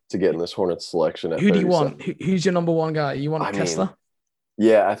to getting this Hornets selection at 37. Who do you want? Who's your number one guy? You want Kessler?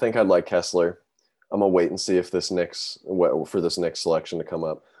 Yeah, I think I'd like Kessler. I'm going to wait and see if this Knicks selection to come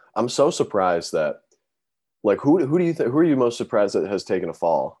up. I'm so surprised that, like, who do you think, who are you most surprised that has taken a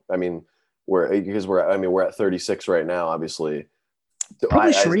fall? I mean, we're at 36 right now, obviously.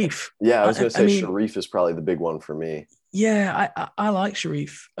 Probably Sharif. I was going to say Sharif is probably the big one for me. Yeah, I like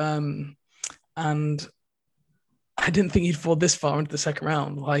Sharif. And I didn't think he'd fall this far into the second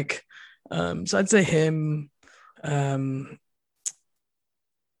round. Like, so I'd say him,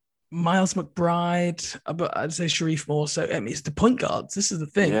 Miles McBride, but I'd say Sharif more so. I mean, it's the point guards. This is the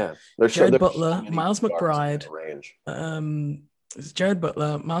thing. Yeah. Jared Butler, Miles McBride, it's Jared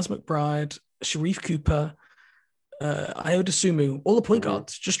Butler, Miles McBride, Sharif Cooper, Ayo Dosunmu, all the point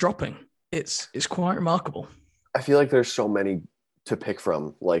guards just dropping. It's quite remarkable. I feel like there's so many to pick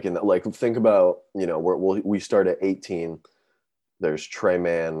from. Like think about, we start at 18. There's Trey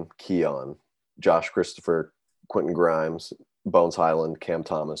Mann, Keon, Josh Christopher, Quentin Grimes, Bones Highland, Cam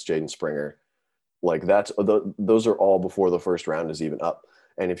Thomas, Jaden Springer. Like those are all before the first round is even up.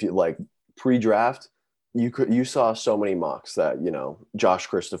 And if you like pre-draft, you saw so many mocks that, Josh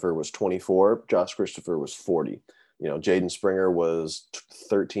Christopher was 24, Josh Christopher was 40. Jaden Springer was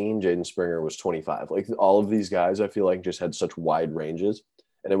 13, Jaden Springer was 25. Like all of these guys, I feel like just had such wide ranges,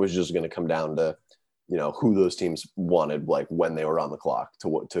 and it was just going to come down to, who those teams wanted, like when they were on the clock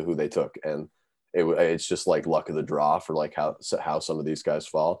to who they took. And it's just like luck of the draw for like how some of these guys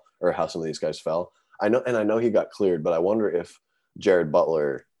fall, or how some of these guys fell. I know he got cleared, but I wonder if Jared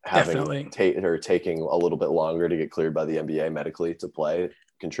Butler taking a little bit longer to get cleared by the NBA medically to play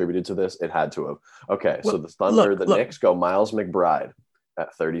contributed to this. It had to have. Okay, so the Thunder, Knicks go Miles McBride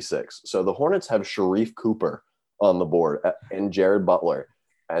at 36. So the Hornets have Sharif Cooper on the board and Jared Butler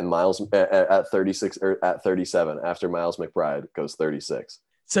and Miles at 36 or at 37 after Miles McBride goes 36.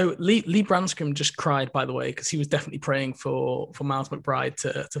 So Lee Branscombe just cried, by the way, because he was definitely praying for Miles McBride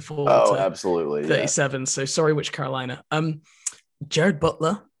to fall to absolutely 37. Yeah. So sorry, which Carolina. Jared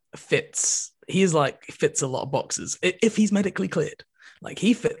Butler fits a lot of boxes if he's medically cleared. Like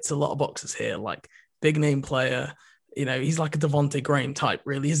he fits a lot of boxes here, like big name player. He's like a Devontae Graham type,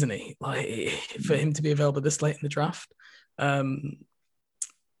 really, isn't he? Like for him to be available this late in the draft.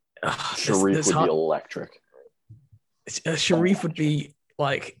 Sharif would be electric. Sharif would be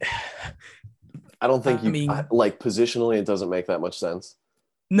like. I don't think like positionally it doesn't make that much sense.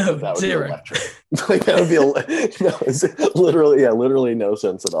 No, that would zero. Be electric. Like that would be no, it's literally no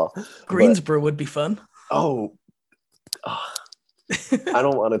sense at all. Greensboro would be fun. I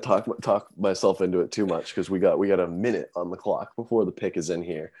don't want to talk myself into it too much because we got a minute on the clock before the pick is in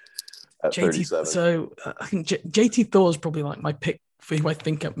here at 37. So I think JT Thor is probably like my pick for who I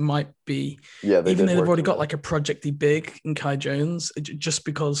think it might be. Yeah, even though they've already got like a projecty big in Kai Jones, just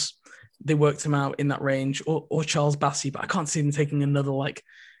because they worked him out in that range, or Charles Bassey, but I can't see them taking another like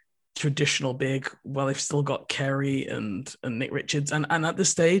traditional big. Well, they've still got Kerry and Nick Richards, and at this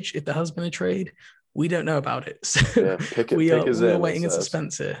stage, if there has been a trade, we don't know about it. So we are waiting in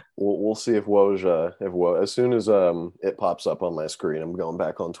suspense here. We'll see if Woj, as soon as it pops up on my screen, I'm going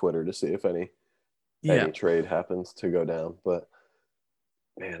back on Twitter to see if any trade happens to go down. But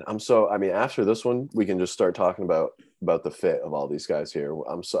man, after this one, we can just start talking about the fit of all these guys here.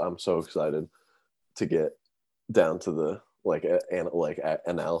 I'm so excited to get down to the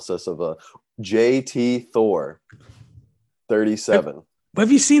analysis of a JT Thor 37.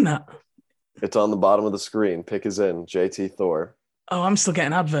 Have you seen that? It's on the bottom of the screen. Pick is in. JT Thor. Oh, I'm still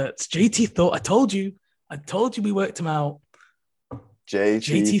getting adverts. JT Thor. I told you we worked him out.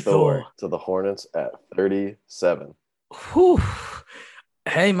 JT Thor to the Hornets at 37. Whew.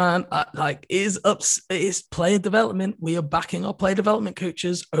 Hey man, it's player development. We are backing our player development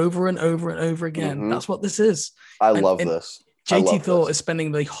coaches over and over and over again. Mm-hmm. That's what this is. I love this. JT Thor is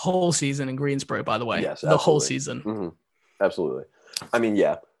spending the whole season in Greensboro, by the way. Yes, the whole season. Mm-hmm. Absolutely.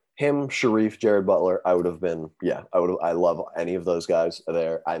 Him, Sharif, Jared Butler, I love any of those guys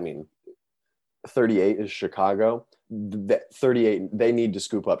there. 38 is Chicago. 38, they need to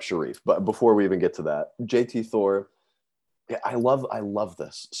scoop up Sharif. But before we even get to that, JT Thor, I love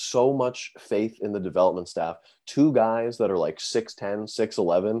this. So much faith in the development staff. Two guys that are like 6'10",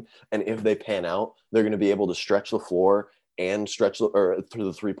 6'11", and if they pan out, they're going to be able to stretch the floor and stretch through the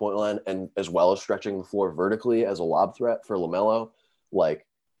 3-point line, and as well as stretching the floor vertically as a lob threat for LaMelo.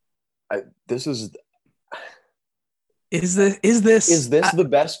 Is this the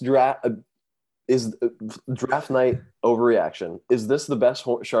best draft? Is draft night overreaction? Is this the best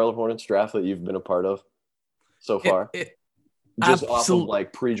Charlotte Hornets draft that you've been a part of so far? Just off of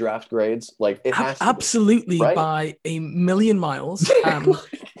like pre-draft grades, like it has absolutely to be, right? By a million miles. And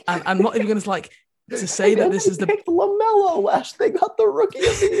I'm not even going to say that this is the LaMelo last. They got the Rookie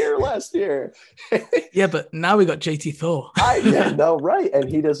of the Year last year. Yeah, but now we got JT Thor. Right, and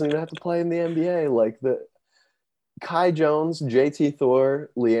he doesn't even have to play in the NBA. Like the Kai Jones, JT Thor,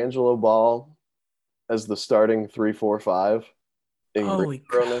 LiAngelo Ball as the starting 3-4-5 in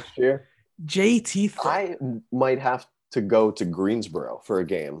Greensboro next year. JT Thor. I might have to go to Greensboro for a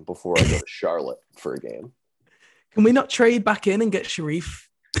game before I go to Charlotte for a game. Can we not trade back in and get Sharif?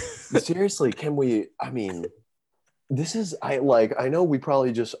 Seriously, can we? I know we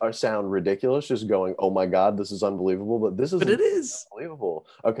probably just sound ridiculous just going, oh my God, this is unbelievable, but it is unbelievable.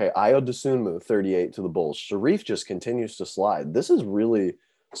 Okay, Ayo Dosunmu, 38 to the Bulls. Sharif just continues to slide. This is really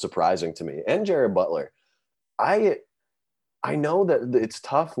surprising to me. And Jared Butler. I know that it's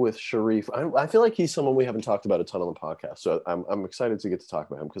tough with Sharif. I feel like he's someone we haven't talked about a ton on the podcast, so I'm excited to get to talk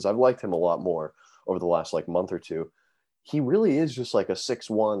about him because I've liked him a lot more over the last month or two. He really is just like a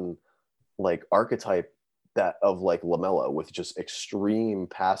 6'1" archetype that of LaMelo with just extreme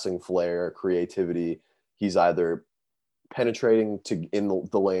passing flair, creativity. He's either penetrating in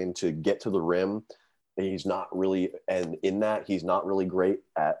the lane to get to the rim, and he's not really great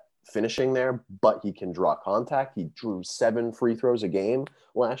at finishing there, but he can draw contact. He drew 7 free throws a game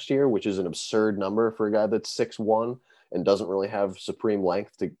last year, which is an absurd number for a guy that's 6'1" and doesn't really have supreme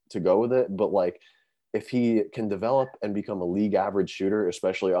length to go with it. But if he can develop and become a league average shooter,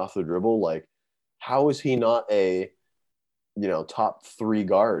 especially off the dribble, like how is he not a top 3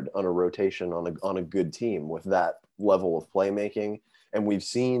 guard on a rotation on a good team with that level of playmaking? And we've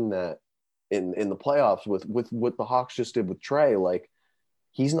seen that in the playoffs with what the Hawks just did with Trey. Like,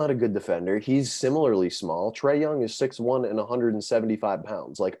 he's not a good defender. He's similarly small. Trae Young is 6'1" and 175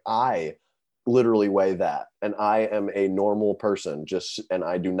 pounds. Like, I literally weigh that, and I am a normal person, and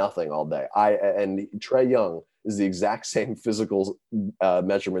I do nothing all day. And Trae Young is the exact same physical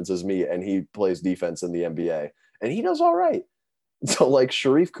measurements as me, and he plays defense in the NBA, and he does all right. So, like,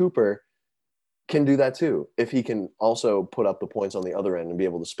 Sharife Cooper can do that too, if he can also put up the points on the other end and be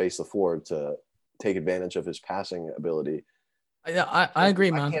able to space the floor to take advantage of his passing ability. I agree,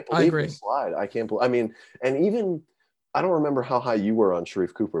 man. I agree. Slide. I can't believe. I mean, and even I don't remember how high you were on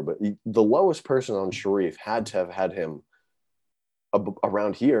Sharife Cooper, but the lowest person on Sharife had to have had him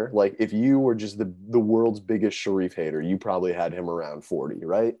around here. Like, if you were just the world's biggest Sharife hater, you probably had him around 40,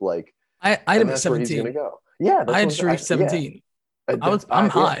 right? Like, I had him at 17. That's where he's gonna go. Yeah, I had Sharife 17. Yeah. I'm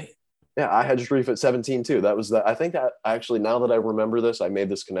high. Yeah, I had Sharife at 17 too. That was that. I think that actually, now that I remember this, I made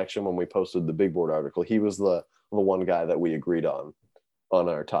this connection when we posted the Big Board article. He was the one guy that we agreed on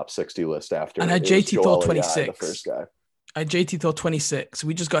our top 60 list after. And I had JT Thor 26. The first guy. I had JT Thor 26.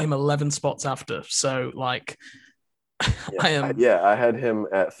 We just got him 11 spots after. So, like, I had him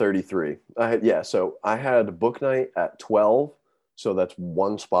at 33. So I had Bouknight at 12. So that's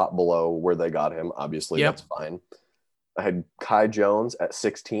one spot below where they got him. Obviously, That's fine. I had Kai Jones at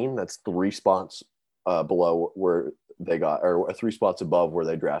 16. That's 3 spots below where they got, or 3 spots above where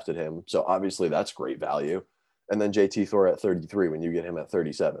they drafted him. So obviously that's great value. And then JT Thor at 33 when you get him at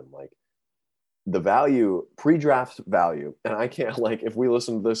 37. Like, the value, pre-draft value, and I can't, like, if we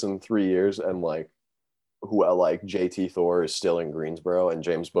listen to this in 3 years and like JT Thor is still in Greensboro and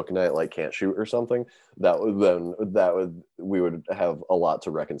James Bouknight like can't shoot or something, we would have a lot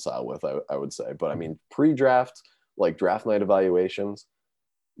to reconcile with, I would say. But I mean, pre-draft, like draft night evaluations,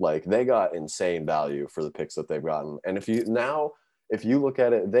 like they got insane value for the picks that they've gotten. And if you look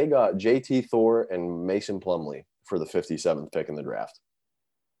at it, they got JT Thor and Mason Plumlee for the 57th pick in the draft.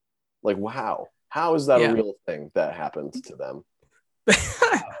 Like, wow. How is that a real thing that happened to them?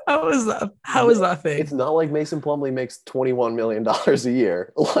 How is that thing? It's not like Mason Plumlee makes $21 million a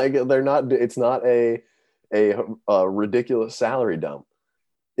year. Like, it's not a ridiculous salary dump.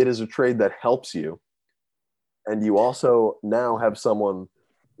 It is a trade that helps you. And you also now have someone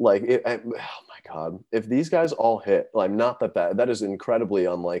like it. Oh my God. If these guys all hit, like, not that is incredibly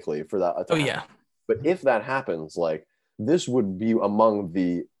unlikely for that to happen. But if that happens, like, this would be among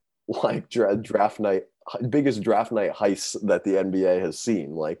the like draft night biggest draft night heists that the NBA has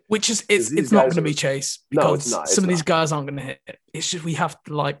seen. Like, which is it's not going to be Chase, because no, it's not. Some of these guys aren't going to hit. It's just we have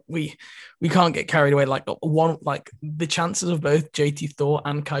to, like, we can't get carried away. Like, the chances of both JT Thor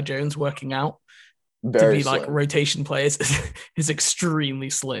and Kai Jones working out to be like rotation players is extremely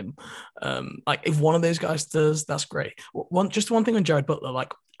slim. Like, if one of those guys does, that's great. One thing on Jared Butler,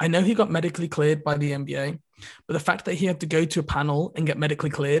 like, I know he got medically cleared by the NBA, but the fact that he had to go to a panel and get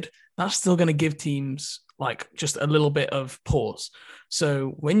medically cleared, that's still going to give teams like just a little bit of pause. So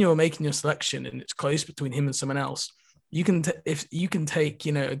when you're making your selection and it's close between him and someone else, you can if you can take,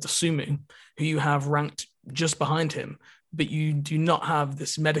 Dosunmu, who you have ranked just behind him, but you do not have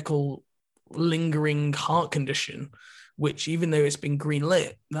this medical lingering heart condition, which, even though it's been green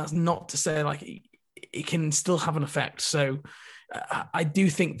lit, that's not to say like it can still have an effect. So I do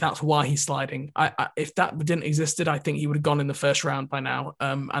think that's why he's sliding. If that didn't existed, I think he would have gone in the first round by now.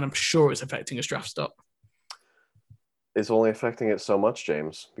 And I'm sure it's affecting his draft stock. It's only affecting it so much,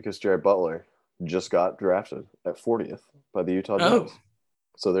 James, because Jared Butler just got drafted at 40th by the Utah Jazz. Oh,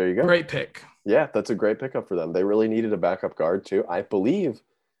 so there you go. Great pick. Yeah, that's a great pickup for them. They really needed a backup guard too. I believe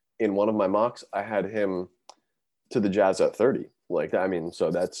in one of my mocks, I had him to the Jazz at 30. Like, I mean,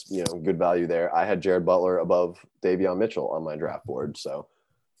 so that's, good value there. I had Jared Butler above Davion Mitchell on my draft board, so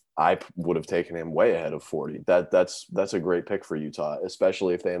I would have taken him way ahead of 40. That's a great pick for Utah,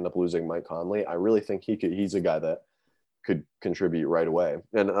 especially if they end up losing Mike Conley. I really think he's a guy that could contribute right away.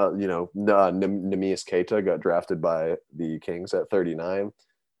 And Neemias Queta got drafted by the Kings at 39.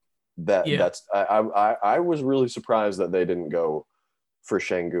 I was really surprised that they didn't go for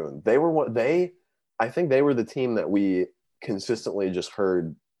Şengün. I think they were the team that we consistently just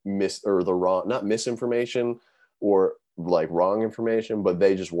heard not misinformation or like wrong information, but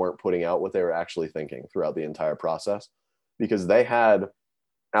they just weren't putting out what they were actually thinking throughout the entire process, because they had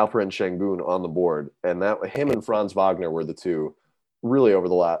Alperen Şengün on the board, and that him and Franz Wagner were the two really over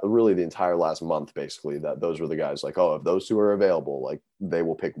the entire last month, basically, that those were the guys like, oh, if those two are available, like they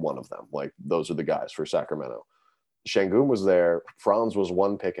will pick one of them. Like those are the guys for Sacramento. Şengün was there. Franz was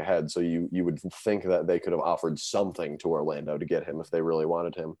one pick ahead. So you would think that they could have offered something to Orlando to get him if they really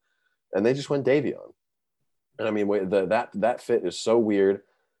wanted him. And they just went Davion. And I mean, that fit is so weird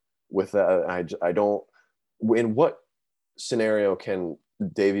with that. I don't, in what scenario can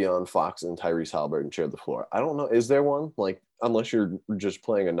Davion, Fox, and Tyrese Haliburton share the floor? I don't know. Is there one? Like, unless you're just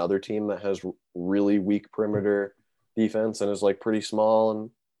playing another team that has really weak perimeter defense and is like pretty small and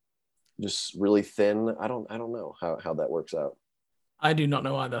just really thin. I don't know how that works out. I do not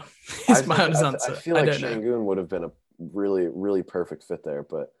know either. It's my honest answer. I feel like Şengün would have been a really, really perfect fit there.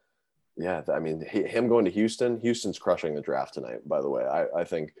 But yeah, I mean, him going to Houston's crushing the draft tonight, by the way. I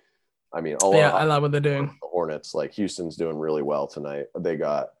think, I mean, I like what they're doing. The Hornets, like Houston's doing really well tonight. They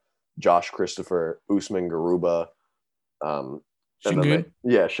got Josh Christopher, Usman Garuba, Şengün.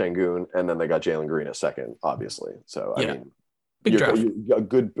 Şengün, and then they got Jalen Green at second, obviously. So I mean, big draft.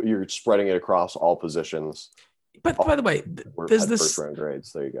 You're spreading it across all positions. But by the way, there's this first round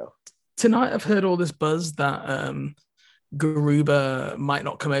grades. There you go. Tonight, I've heard all this buzz that Garuba might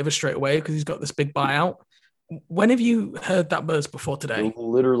not come over straight away because he's got this big buyout. When have you heard that buzz before today?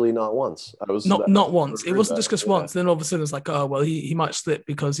 Literally not once. Not once. It wasn't discussed once. Then all of a sudden it's like, oh, well, he might slip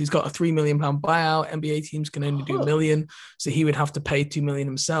because he's got a £3 million buyout. NBA teams can only do $1 million. So he would have to pay $2 million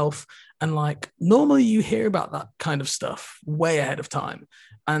himself. And like, normally you hear about that kind of stuff way ahead of time.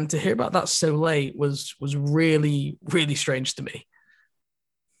 And to hear about that so late was really, really strange to me.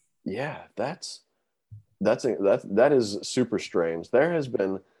 Yeah, that is super strange. There has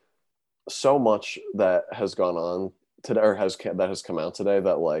been so much that has gone on today, or that has come out today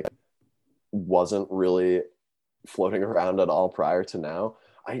that like wasn't really floating around at all prior to now.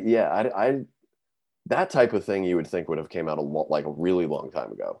 I that type of thing you would think would have came out like a really long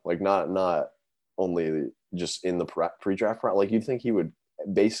time ago. Like not only just in the pre-draft round. Like you'd think he would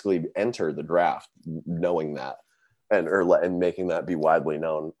basically enter the draft knowing that and making that be widely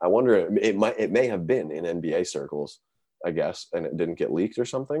known. I wonder, it may have been in NBA circles, I guess, and it didn't get leaked or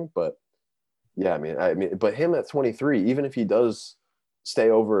something. But yeah, I mean, but him at 23, even if he does stay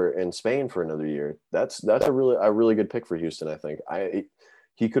over in Spain for another year, that's a really good pick for Houston. I think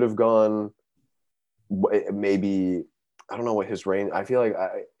he could have gone maybe, I don't know what his range. I feel like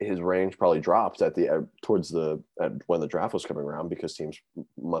his range probably dropped at when the draft was coming around because teams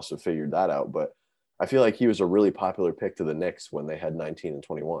must have figured that out. But I feel like he was a really popular pick to the Knicks when they had 19 and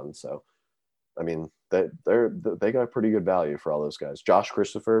 21. So, I mean, they got pretty good value for all those guys. Josh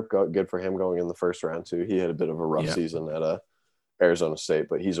Christopher, good for him going in the first round too. He had a bit of a rough season at Arizona State,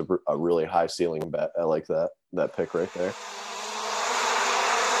 but he's a really high ceiling bet. I like that pick right there.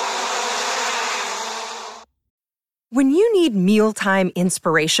 When you need mealtime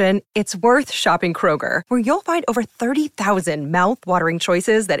inspiration, it's worth shopping Kroger, where you'll find over 30,000 mouth-watering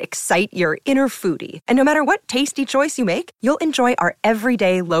choices that excite your inner foodie. And no matter what tasty choice you make, you'll enjoy our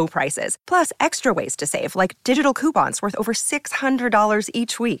everyday low prices, plus extra ways to save, like digital coupons worth over $600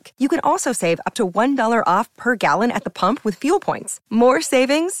 each week. You can also save up to $1 off per gallon at the pump with fuel points. More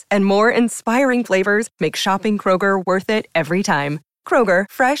savings and more inspiring flavors make shopping Kroger worth it every time. Kroger,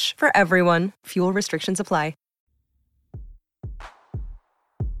 fresh for everyone. Fuel restrictions apply.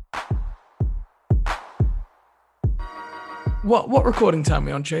 What recording time are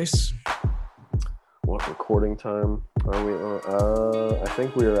we on, Chase? What recording time are we on? I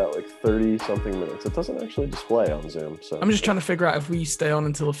think we are at like 30-something minutes. It doesn't actually display on Zoom. So I'm just trying to figure out if we stay on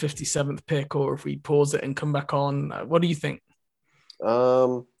until the 57th pick or if we pause it and come back on. What do you think? What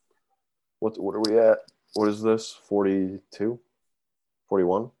are we at? What is this? 42?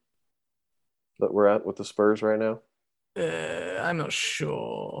 41? That we're at with the Spurs right now? I'm not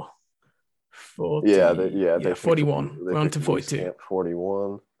sure. 40, they 41. We're on to 42.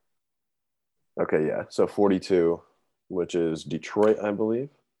 41. Okay, yeah. So 42, which is Detroit, I believe.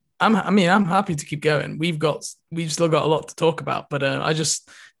 I'm happy to keep going. We've still got a lot to talk about, but I just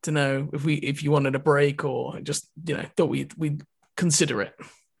to know if you wanted a break or just thought we'd consider it.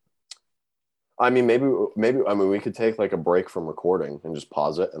 I mean, maybe we could take like a break from recording and just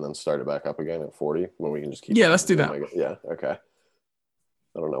pause it and then start it back up again at 40 when we can just keep. Yeah, let's do that. Yeah, okay.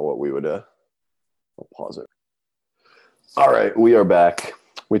 I don't know what we would. I'll pause it. All right, we are back.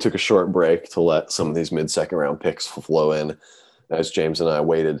 We took a short break to let some of these mid-second round picks flow in as James and I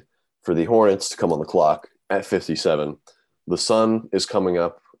waited for the Hornets to come on the clock at 57. The sun is coming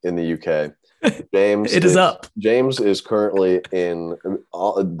up in the UK. James is up. James is currently in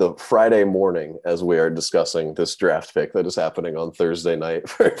the Friday morning as we are discussing this draft pick that is happening on Thursday night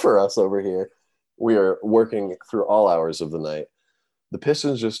for us over here. We are working through all hours of the night. The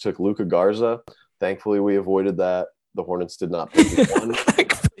Pistons just took Luka Garza. Thankfully, we avoided that. The Hornets did not pick one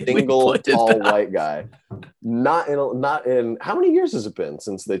single tall white guy. Not in how many years has it been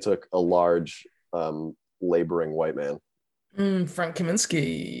since they took a large laboring white man? Frank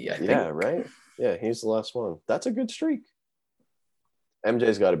Kaminsky, I think. Yeah, right. Yeah, he's the last one. That's a good streak.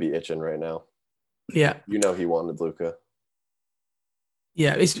 MJ's got to be itching right now. Yeah, you know he wanted Luka.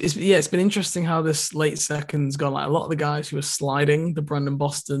 Yeah, it's been interesting how this late second's gone. Like a lot of the guys who are sliding, the Brandon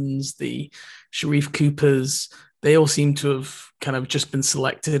Bostons, the Sharif Coopers, they all seem to have kind of just been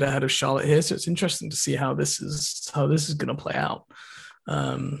selected ahead of Charlotte here. So it's interesting to see how this is going to play out.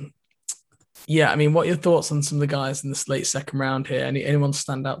 Yeah, I mean, what are your thoughts on some of the guys in this late second round here? Anyone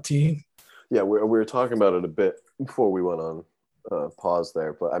stand out to you? Yeah, we were talking about it a bit before we went on pause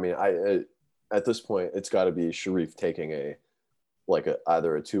there, but I mean, at this point, it's got to be Sharif taking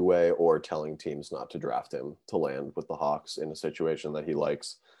either a two-way or telling teams not to draft him to land with the Hawks in a situation that he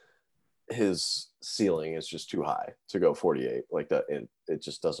likes. His ceiling is just too high to go 48 like that. It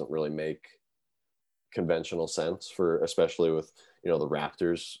just doesn't really make conventional sense for, especially with, the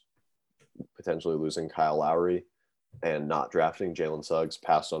Raptors potentially losing Kyle Lowry and not drafting Jalen Suggs,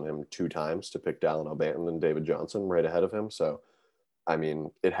 passed on him 2 times to pick Dallin O'Banton and David Johnson right ahead of him. So, I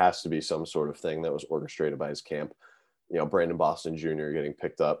mean, it has to be some sort of thing that was orchestrated by his camp. Brandon Boston Jr. getting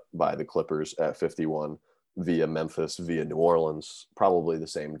picked up by the Clippers at 51 via Memphis, via New Orleans, probably the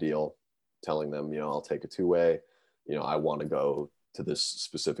same deal, telling them, I'll take a two-way. I want to go to this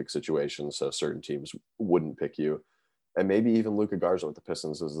specific situation so certain teams wouldn't pick you. And maybe even Luka Garza with the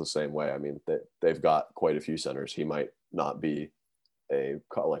Pistons is the same way. I mean, they've got quite a few centers. He might not be a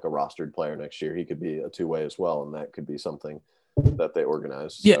rostered player next year. He could be a two-way as well, and that could be something that they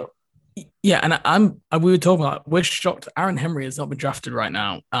organize. Yeah. So. Yeah, and we were talking about, we're shocked Aaron Henry has not been drafted right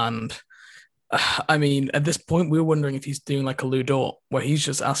now. And I mean, at this point, we were wondering if he's doing like a Lou Dort, where he's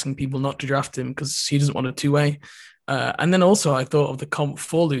just asking people not to draft him because he doesn't want a two-way. And then also I thought of the comp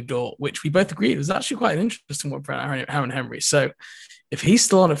for Lou Dort, which we both agreed was actually quite an interesting one for Aaron Henry. So if he's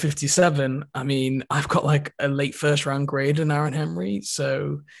still on at 57, I mean, I've got like a late first round grade in Aaron Henry.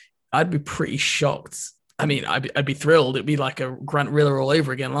 So I'd be pretty shocked. I mean, I'd be thrilled. It'd be like a Grant Riller all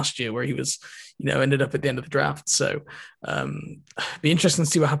over again last year, where he was, ended up at the end of the draft. So, be interesting to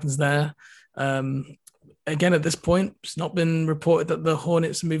see what happens there. Again, at this point, it's not been reported that the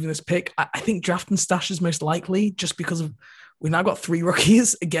Hornets are moving this pick. I think draft and stash is most likely, just because we've now got 3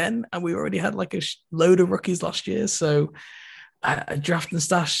 rookies again, and we already had like a load of rookies last year. So, draft and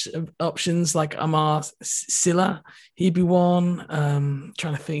stash options like Amar Silla, he'd be one.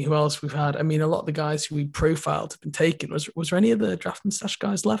 Trying to think who else we've had. I mean, a lot of the guys who we profiled have been taken. Was there any of the draft and stash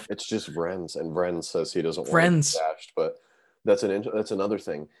guys left? It's just Vrenz, and Vrenz says he doesn't want to be stashed. But that's another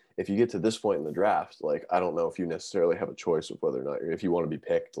thing. If you get to this point in the draft, like, I don't know if you necessarily have a choice of whether or not, if you want to be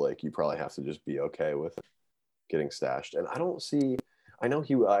picked, like, you probably have to just be okay with getting stashed. And I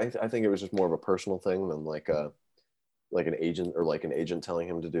think it was just more of a personal thing than like an agent telling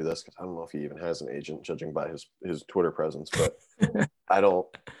him to do this, because I don't know if he even has an agent, judging by his Twitter presence. But I don't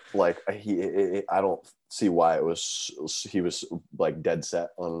see why he was like dead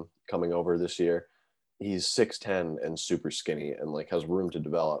set on coming over this year. He's 6'10" and super skinny and like has room to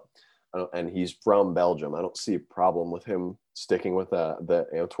develop. And he's from Belgium. I don't see a problem with him sticking with the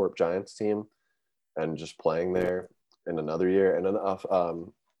Antwerp Giants team and just playing there in another year. And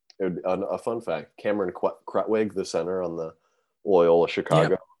a fun fact: Cameron Krutwig, the center on the Loyola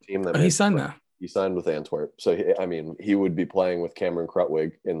Chicago team, he signed there. He signed with Antwerp, so he would be playing with Cameron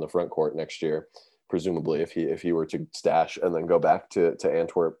Krutwig in the front court next year, presumably if he were to stash and then go back to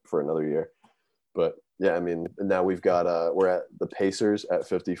Antwerp for another year. But yeah, I mean, now we've got we're at the Pacers at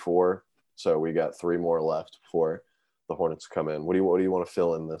 54, so we got 3 more left before the Hornets come in. What do you want to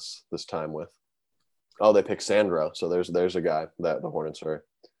fill in this time with? Oh, they picked Sandro, so there's a guy that the Hornets are.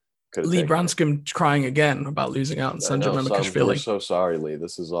 Lee Branscombe crying again about losing out on Sandro Memikashvili. We're so sorry, Lee.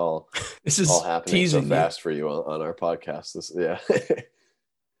 This is all happening so fast for you on our podcast.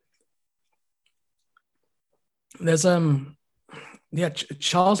 There's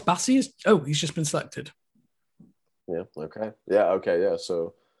Charles Bassey he's just been selected. Yeah. Okay.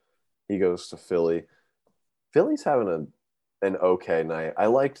 So he goes to Philly. Philly's having an okay night. I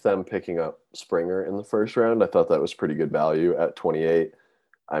liked them picking up Springer in the first round. I thought that was pretty good value at 28.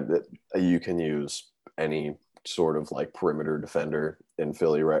 You can use any sort of like perimeter defender in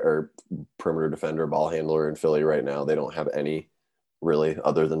Philly, right? Or perimeter defender, ball handler in Philly right now. They don't have any really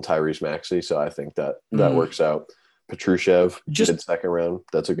other than Tyrese Maxey. So I think that works out. Petrushev, just second round.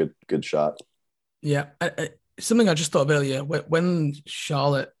 That's a good shot. Yeah. Something I just thought of earlier, when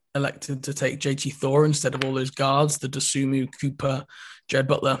Charlotte elected to take JT Thor instead of all those guards, the Dosunmu, Cooper, Jared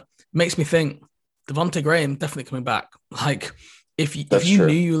Butler. Makes me think Devontae Graham definitely coming back. Like, if you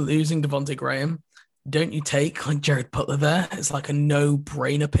knew you were losing Devontae Graham, don't you take like Jared Butler there? It's like a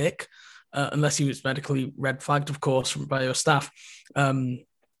no-brainer pick, unless he was medically red flagged, of course, by your staff.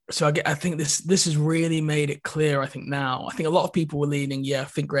 So I think this has really made it clear. I think now, I think a lot of people were leaning, I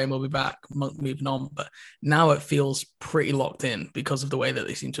think Graham will be back, Monk moving on, but now it feels pretty locked in because of the way that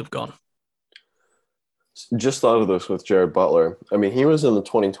they seem to have gone. Just thought of this with Jared Butler. I mean, he was in the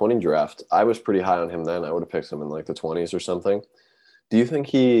 2020 draft. I was pretty high on him then. I would have picked him in like the 20s or something. Do you think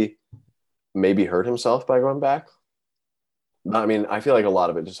he maybe hurt himself by going back? I mean, I feel like a lot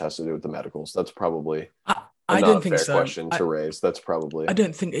of it just has to do with the medicals. That's probably I don't think so. Question to raise. That's probably. I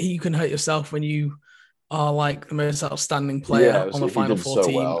don't think you can hurt yourself when you are like the most outstanding player on the Final Four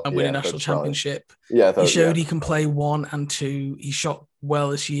team and win a national championship. He showed he can play 1 and 2. He shot well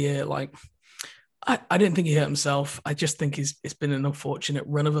this year. Like, I don't think he hurt himself. I just think it's been an unfortunate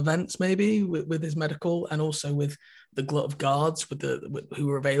run of events, maybe with his medical and also with the glut of guards who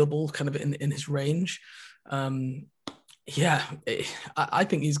were available, kind of in his range. I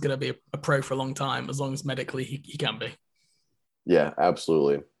think he's going to be a pro for a long time, as long as medically he can be. Yeah,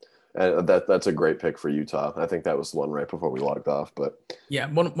 absolutely. And that's a great pick for Utah. I think that was the one right before we logged off. But yeah,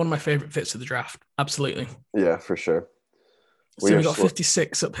 one of my favorite fits of the draft. Absolutely. Yeah, for sure. So we got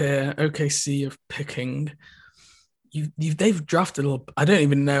 56 up here. OKC of picking. They've drafted a little. I don't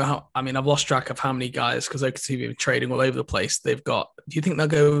even know how. I mean, I've lost track of how many guys because OKC have been trading all over the place. They've got. Do you think they'll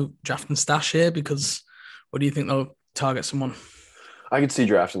go draft and stash here? Because, or do you think they'll target someone? I could see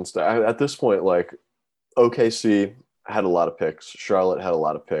draft and stash at this point. Like OKC had a lot of picks. Charlotte had a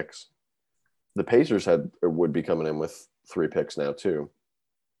lot of picks. The Pacers would be coming in with 3 picks now too.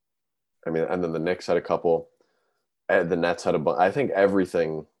 I mean, and then the Knicks had a couple. The Nets had a bunch. I think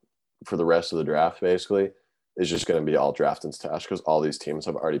everything for the rest of the draft basically is just going to be all draft and stash because all these teams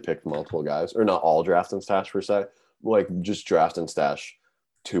have already picked multiple guys, or not all draft and stash per se, like just draft and stash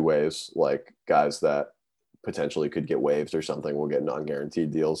 2 ways, like guys that potentially could get waived or something will get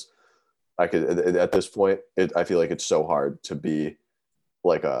non-guaranteed deals. At this point, I feel like it's so hard to be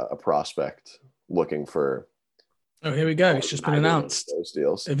like a prospect looking for. Oh, here we go. It's just been announced. Those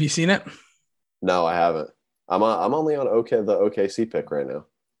deals. Have you seen it? No, I haven't. I'm only on the OKC pick right now.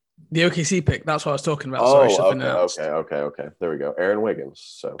 The OKC pick. That's what I was talking about. Oh, sorry, okay. There we go. Aaron Wiggins.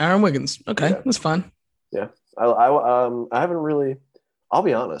 So Aaron Wiggins. Okay, yeah. That's fine. Yeah, I haven't really. I'll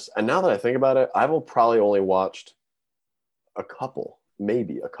be honest. And now that I think about it, I've probably only watched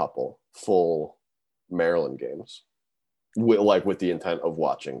maybe a couple full Maryland games, with the intent of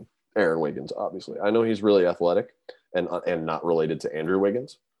watching Aaron Wiggins. Obviously, I know he's really athletic and not related to Andrew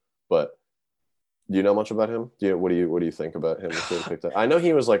Wiggins, but. Do you know much about him? What do you think about him being picked up? I know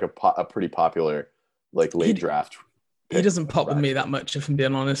he was like a pretty popular like late draft. He doesn't pop with me that much, if I'm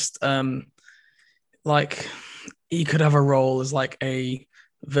being honest. Like he could have a role as like a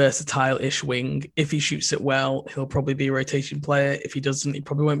versatile-ish wing. If he shoots it well, he'll probably be a rotation player. If he doesn't, he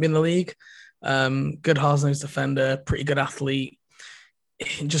probably won't be in the league. Good hard-nosed defender, pretty good athlete.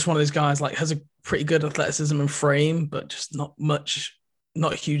 Just one of those guys like has a pretty good athleticism and frame, but just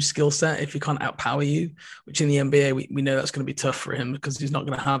not a huge skill set if he can't outpower you, which in the NBA, we know that's going to be tough for him because he's not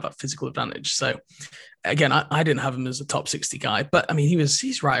going to have that physical advantage. So again, I didn't have him as a top 60 guy, but I mean,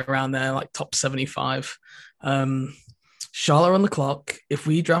 he's right around there, like top 75. Charlotte on the clock. If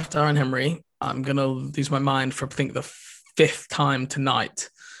we draft Aaron Henry, I'm going to lose my mind for, I think, the 5th time tonight.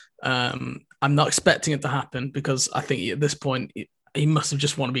 I'm not expecting it to happen because I think at this point, he must have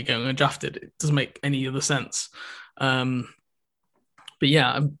just want to be going undrafted. It doesn't make any other sense. But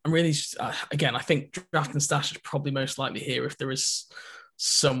yeah, I'm really, again, I think draft and stash is probably most likely here if there is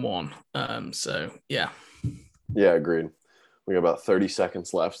someone. So yeah. Yeah, agreed. We got about 30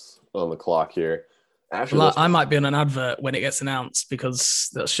 seconds left on the clock here. I might be on an advert when it gets announced because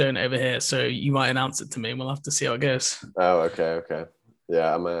that's shown over here. So you might announce it to me and we'll have to see how it goes. Oh, okay.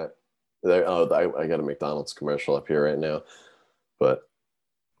 Yeah, I'm at there. Oh, I got a McDonald's commercial up here right now, but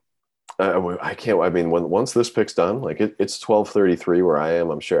I can't. I mean, once this pick's done, like it's 12:33 where I am.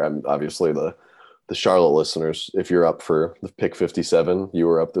 I'm sure. I'm obviously the Charlotte listeners. If you're up for the pick 57, you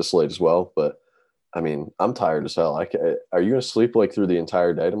were up this late as well. But I mean, I'm tired as hell. Are you gonna sleep like through the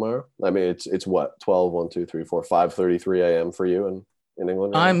entire day tomorrow? I mean, it's what 12, 1, 2, 3, 4, 5:33 a.m. for you in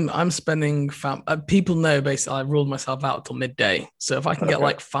England. Right? I'm spending. People know basically I ruled myself out till midday. So if I can get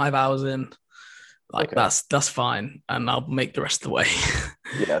like 5 hours in. That's fine, and I'll make the rest of the way.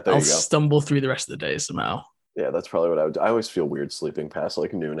 Yeah, I'll stumble through the rest of the day somehow. Yeah, that's probably what I would do. I always feel weird sleeping past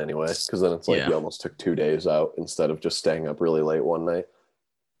like noon anyway, because then it's like you almost took 2 days out instead of just staying up really late one night.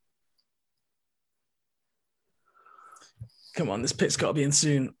 Come on, this pick's got to be in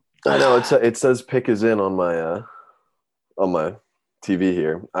soon. I know it says pick is in on my TV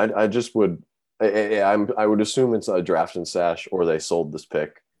here. I just would I would assume it's a draft and stash, or they sold this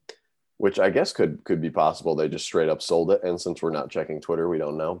pick, which I guess could be possible. They just straight up sold it, and since we're not checking Twitter, we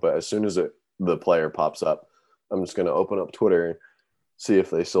don't know. But as soon as the player pops up, I'm just going to open up Twitter and see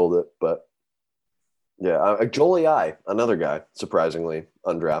if they sold it. But yeah, Jolie I, another guy, surprisingly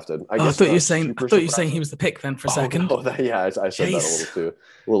undrafted. I thought you were saying he was the pick then for a second. No, I said that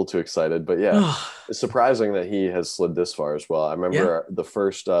a little too excited. But yeah, it's surprising that he has slid this far as well. I remember the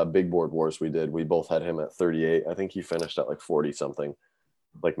first Big Board Wars we did, we both had him at 38. I think he finished at like 40 something,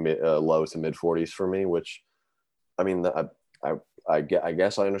 like low to mid 40s for me. Which, I mean, I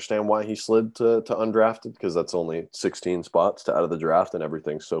guess I understand why he slid to undrafted, because that's only 16 spots to out of the draft, and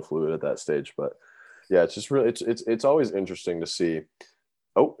everything's so fluid at that stage. But yeah, it's just really it's always interesting to see.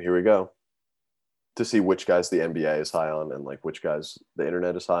 Oh, here we go. To see which guys the NBA is high on and like which guys the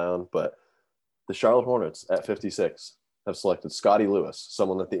internet is high on. But the Charlotte Hornets at 56 have selected Scottie Lewis,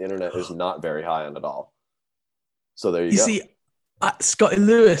 someone that the internet is not very high on at all. So there you go. See, Scottie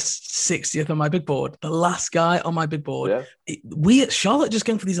Lewis, 60th on my big board. The last guy on my big board. Yeah. We at Charlotte just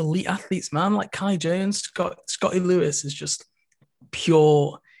going for these elite athletes, man, like Kai Jones. Scottie Lewis is just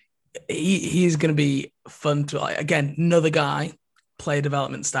pure. He's going to be fun to, like, again, another guy, player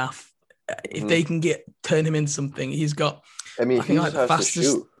development staff. If they can turn him into something, he's got. I mean, he like the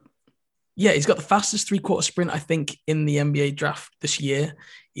fastest. Yeah, he's got the fastest 3/4 sprint, I think, in the NBA draft this year.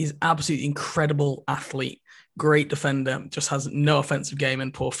 He's absolutely incredible athlete, great defender, just has no offensive game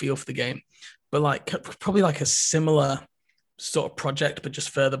and poor feel for the game. But like probably like a similar sort of project, but just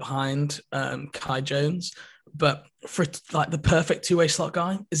further behind Kai Jones. But for like the perfect two-way slot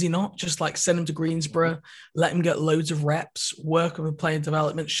guy, is he not? Just like send him to Greensboro, let him get loads of reps, work with player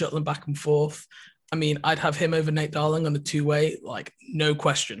development, shuttle him back and forth. I mean, I'd have him over Nate Darling on a two-way, like no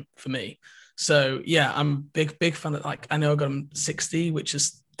question for me. So yeah, I'm big fan of, like, I know I got him 60, which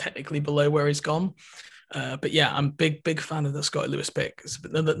is technically below where he's gone. But yeah, I'm big fan of the Scottie Lewis pick. It's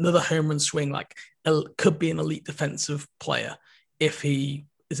another home run swing, like could be an elite defensive player if he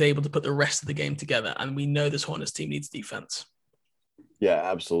is able to put the rest of the game together. And we know this Hornets team needs defense. Yeah,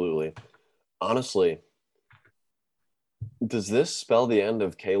 absolutely. Honestly, does this spell the end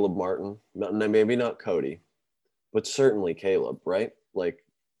of Caleb Martin? Maybe not Cody, but certainly Caleb, right? Like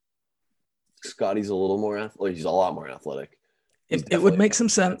Scottie's a little more athletic. He's a lot more athletic. It would make some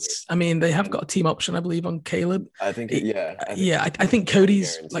sense. I mean, they have got a team option, I believe, on Caleb. I think, I think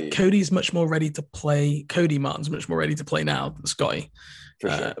Cody's much more ready to play. Cody Martin's much more ready to play now than Scottie. For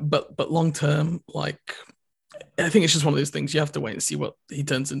sure. But long term, like, I think it's just one of those things. You have to wait and see what he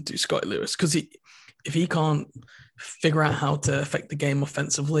turns into, Scottie Lewis, because if he can't figure out how to affect the game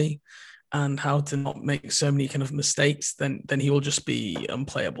offensively and how to not make so many kind of mistakes, then he will just be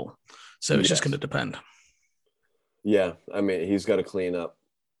unplayable. So it's just going to depend. Yeah, I mean, he's got to clean up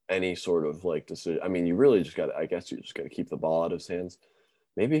any sort of like decision. I mean, you really just got to, I guess you just got to keep the ball out of his hands.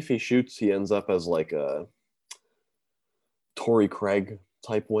 Maybe if he shoots, he ends up as like a Torrey Craig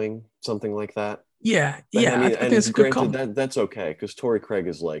type wing, something like that. Yeah, but, yeah, I think it's a good call. That's okay, because Torrey Craig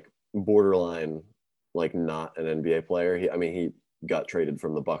is like borderline, like not an NBA player. He got traded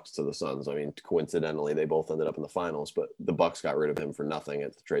from the Bucks to the Suns. I mean, coincidentally, they both ended up in the finals, but the Bucks got rid of him for nothing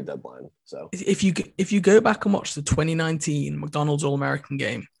at the trade deadline. So if you go back and watch the 2019 McDonald's All-American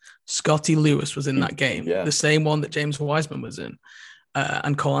game, Scottie Lewis was in that game, the same one that James Wiseman was in,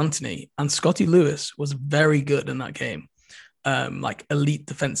 and Cole Anthony. And Scottie Lewis was very good in that game, like elite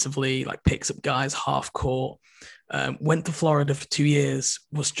defensively, like picks up guys half court. Went to Florida for 2 years,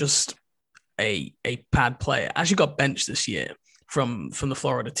 was just a bad player. Actually got benched this year from the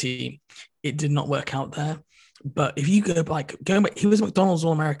Florida team. It did not work out there. But if you go back, he was McDonald's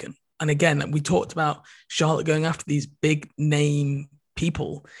All-American. And again, we talked about Charlotte going after these big name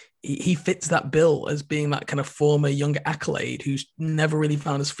people. He fits that bill as being that kind of former younger accolade who's never really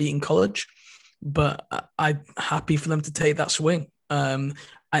found his feet in college. But I'm happy for them to take that swing.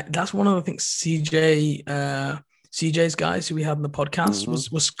 That's one of the things CJ's guys who we had on the podcast was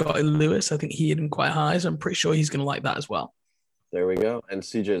Scottie Lewis. I think he had him quite high, so I'm pretty sure he's going to like that as well. There we go. And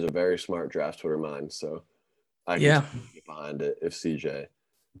CJ is a very smart draft Twitter mind, so I can get behind it if CJ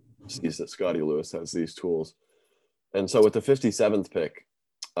sees that Scottie Lewis has these tools. And so with the 57th pick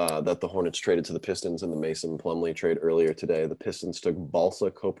that the Hornets traded to the Pistons in the Mason Plumlee trade earlier today, the Pistons took Balsa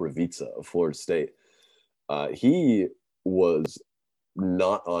Koprivica of Florida State. He was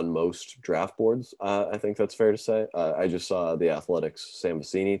not on most draft boards. I think that's fair to say. I just saw the Athletics Sam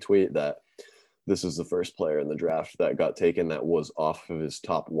Vecini tweet that this is the first player in the draft that got taken that was off of his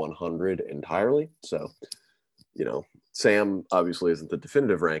top 100 entirely. So, Sam obviously isn't the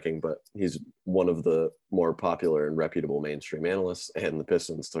definitive ranking, but he's one of the more popular and reputable mainstream analysts, and the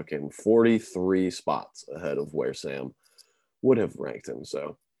Pistons took him 43 spots ahead of where Sam would have ranked him.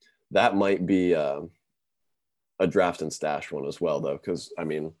 So that might be a draft and stash one as well, though, because, I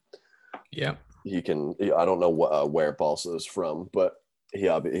mean, yeah, I don't know where Balsa is from, but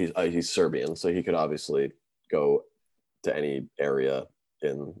he's Serbian, so he could obviously go to any area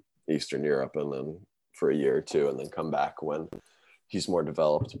in Eastern Europe and then for a year or two and then come back when he's more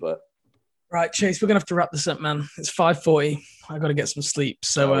developed. But right, Chase, we're gonna have to wrap this up, man. It's 5:40. I got to get some sleep.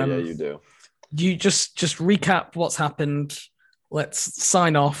 So yeah, you do. You just recap what's happened. Let's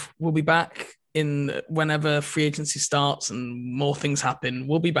sign off. We'll be back in whenever free agency starts and more things happen.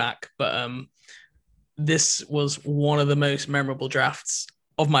 We'll be back. But this was one of the most memorable drafts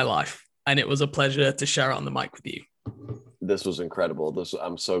of my life, and it was a pleasure to share it on the mic with you. This was incredible.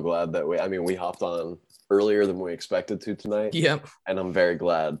 I'm so glad that we hopped on earlier than we expected to tonight. Yeah. And I'm very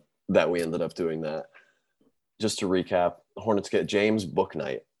glad that we ended up doing that. Just to recap, Hornets get James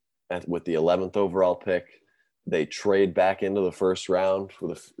Bouknight with the 11th overall pick. They trade back into the first round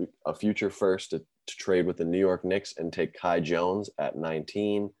with a future first to trade with the New York Knicks and take Kai Jones at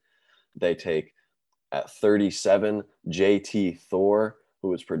 19. They take at 37 JT Thor, who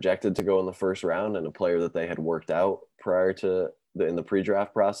was projected to go in the first round and a player that they had worked out prior to in the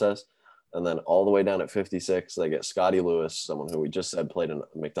pre-draft process. And then all the way down at 56, they get Scotty Lewis, someone who we just said played in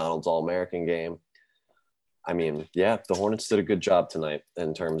a McDonald's All-American game. I mean, yeah, the Hornets did a good job tonight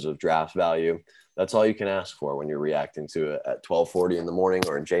in terms of draft value. That's all you can ask for when you're reacting to it at 12:40 in the morning,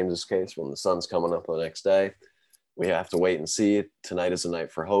 or in James's case, when the sun's coming up the next day. We have to wait and see. Tonight is a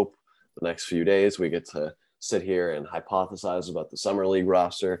night for hope. The next few days, we get to sit here and hypothesize about the summer league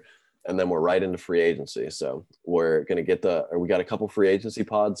roster, and then we're right into free agency. So we're going to we got a couple free agency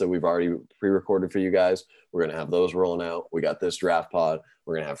pods that we've already pre-recorded for you guys. We're going to have those rolling out. We got this draft pod.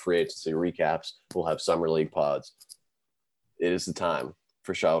 We're going to have free agency recaps. We'll have summer league pods. It is the time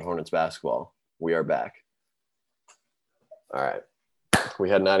for Charlotte Hornets basketball. We are back. All right. We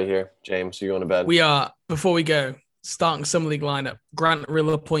heading out of here. James, you going to bed? We are. Before we go, starting summer league lineup: Grant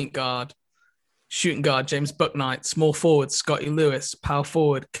Riller, point guard; shooting guard, James Bouknight; small forward, Scotty Lewis; power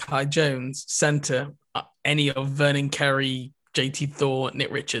forward, Kai Jones; center, any of Vernon Carey, JT Thor,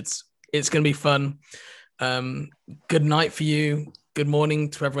 Nick Richards. It's going to be fun. Good night for you. Good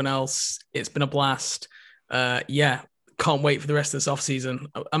morning to everyone else. It's been a blast. Can't wait for the rest of this offseason.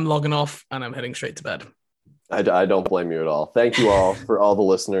 I'm logging off and I'm heading straight to bed. I don't blame you at all. Thank you all for all the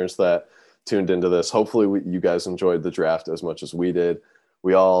listeners that tuned into this. Hopefully you guys enjoyed the draft as much as we did.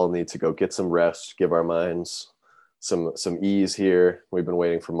 We all need to go get some rest, give our minds some ease here. We've been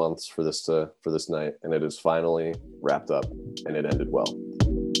waiting for months for this night, and it is finally wrapped up, and it ended well.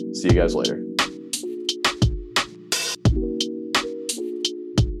 See you guys later.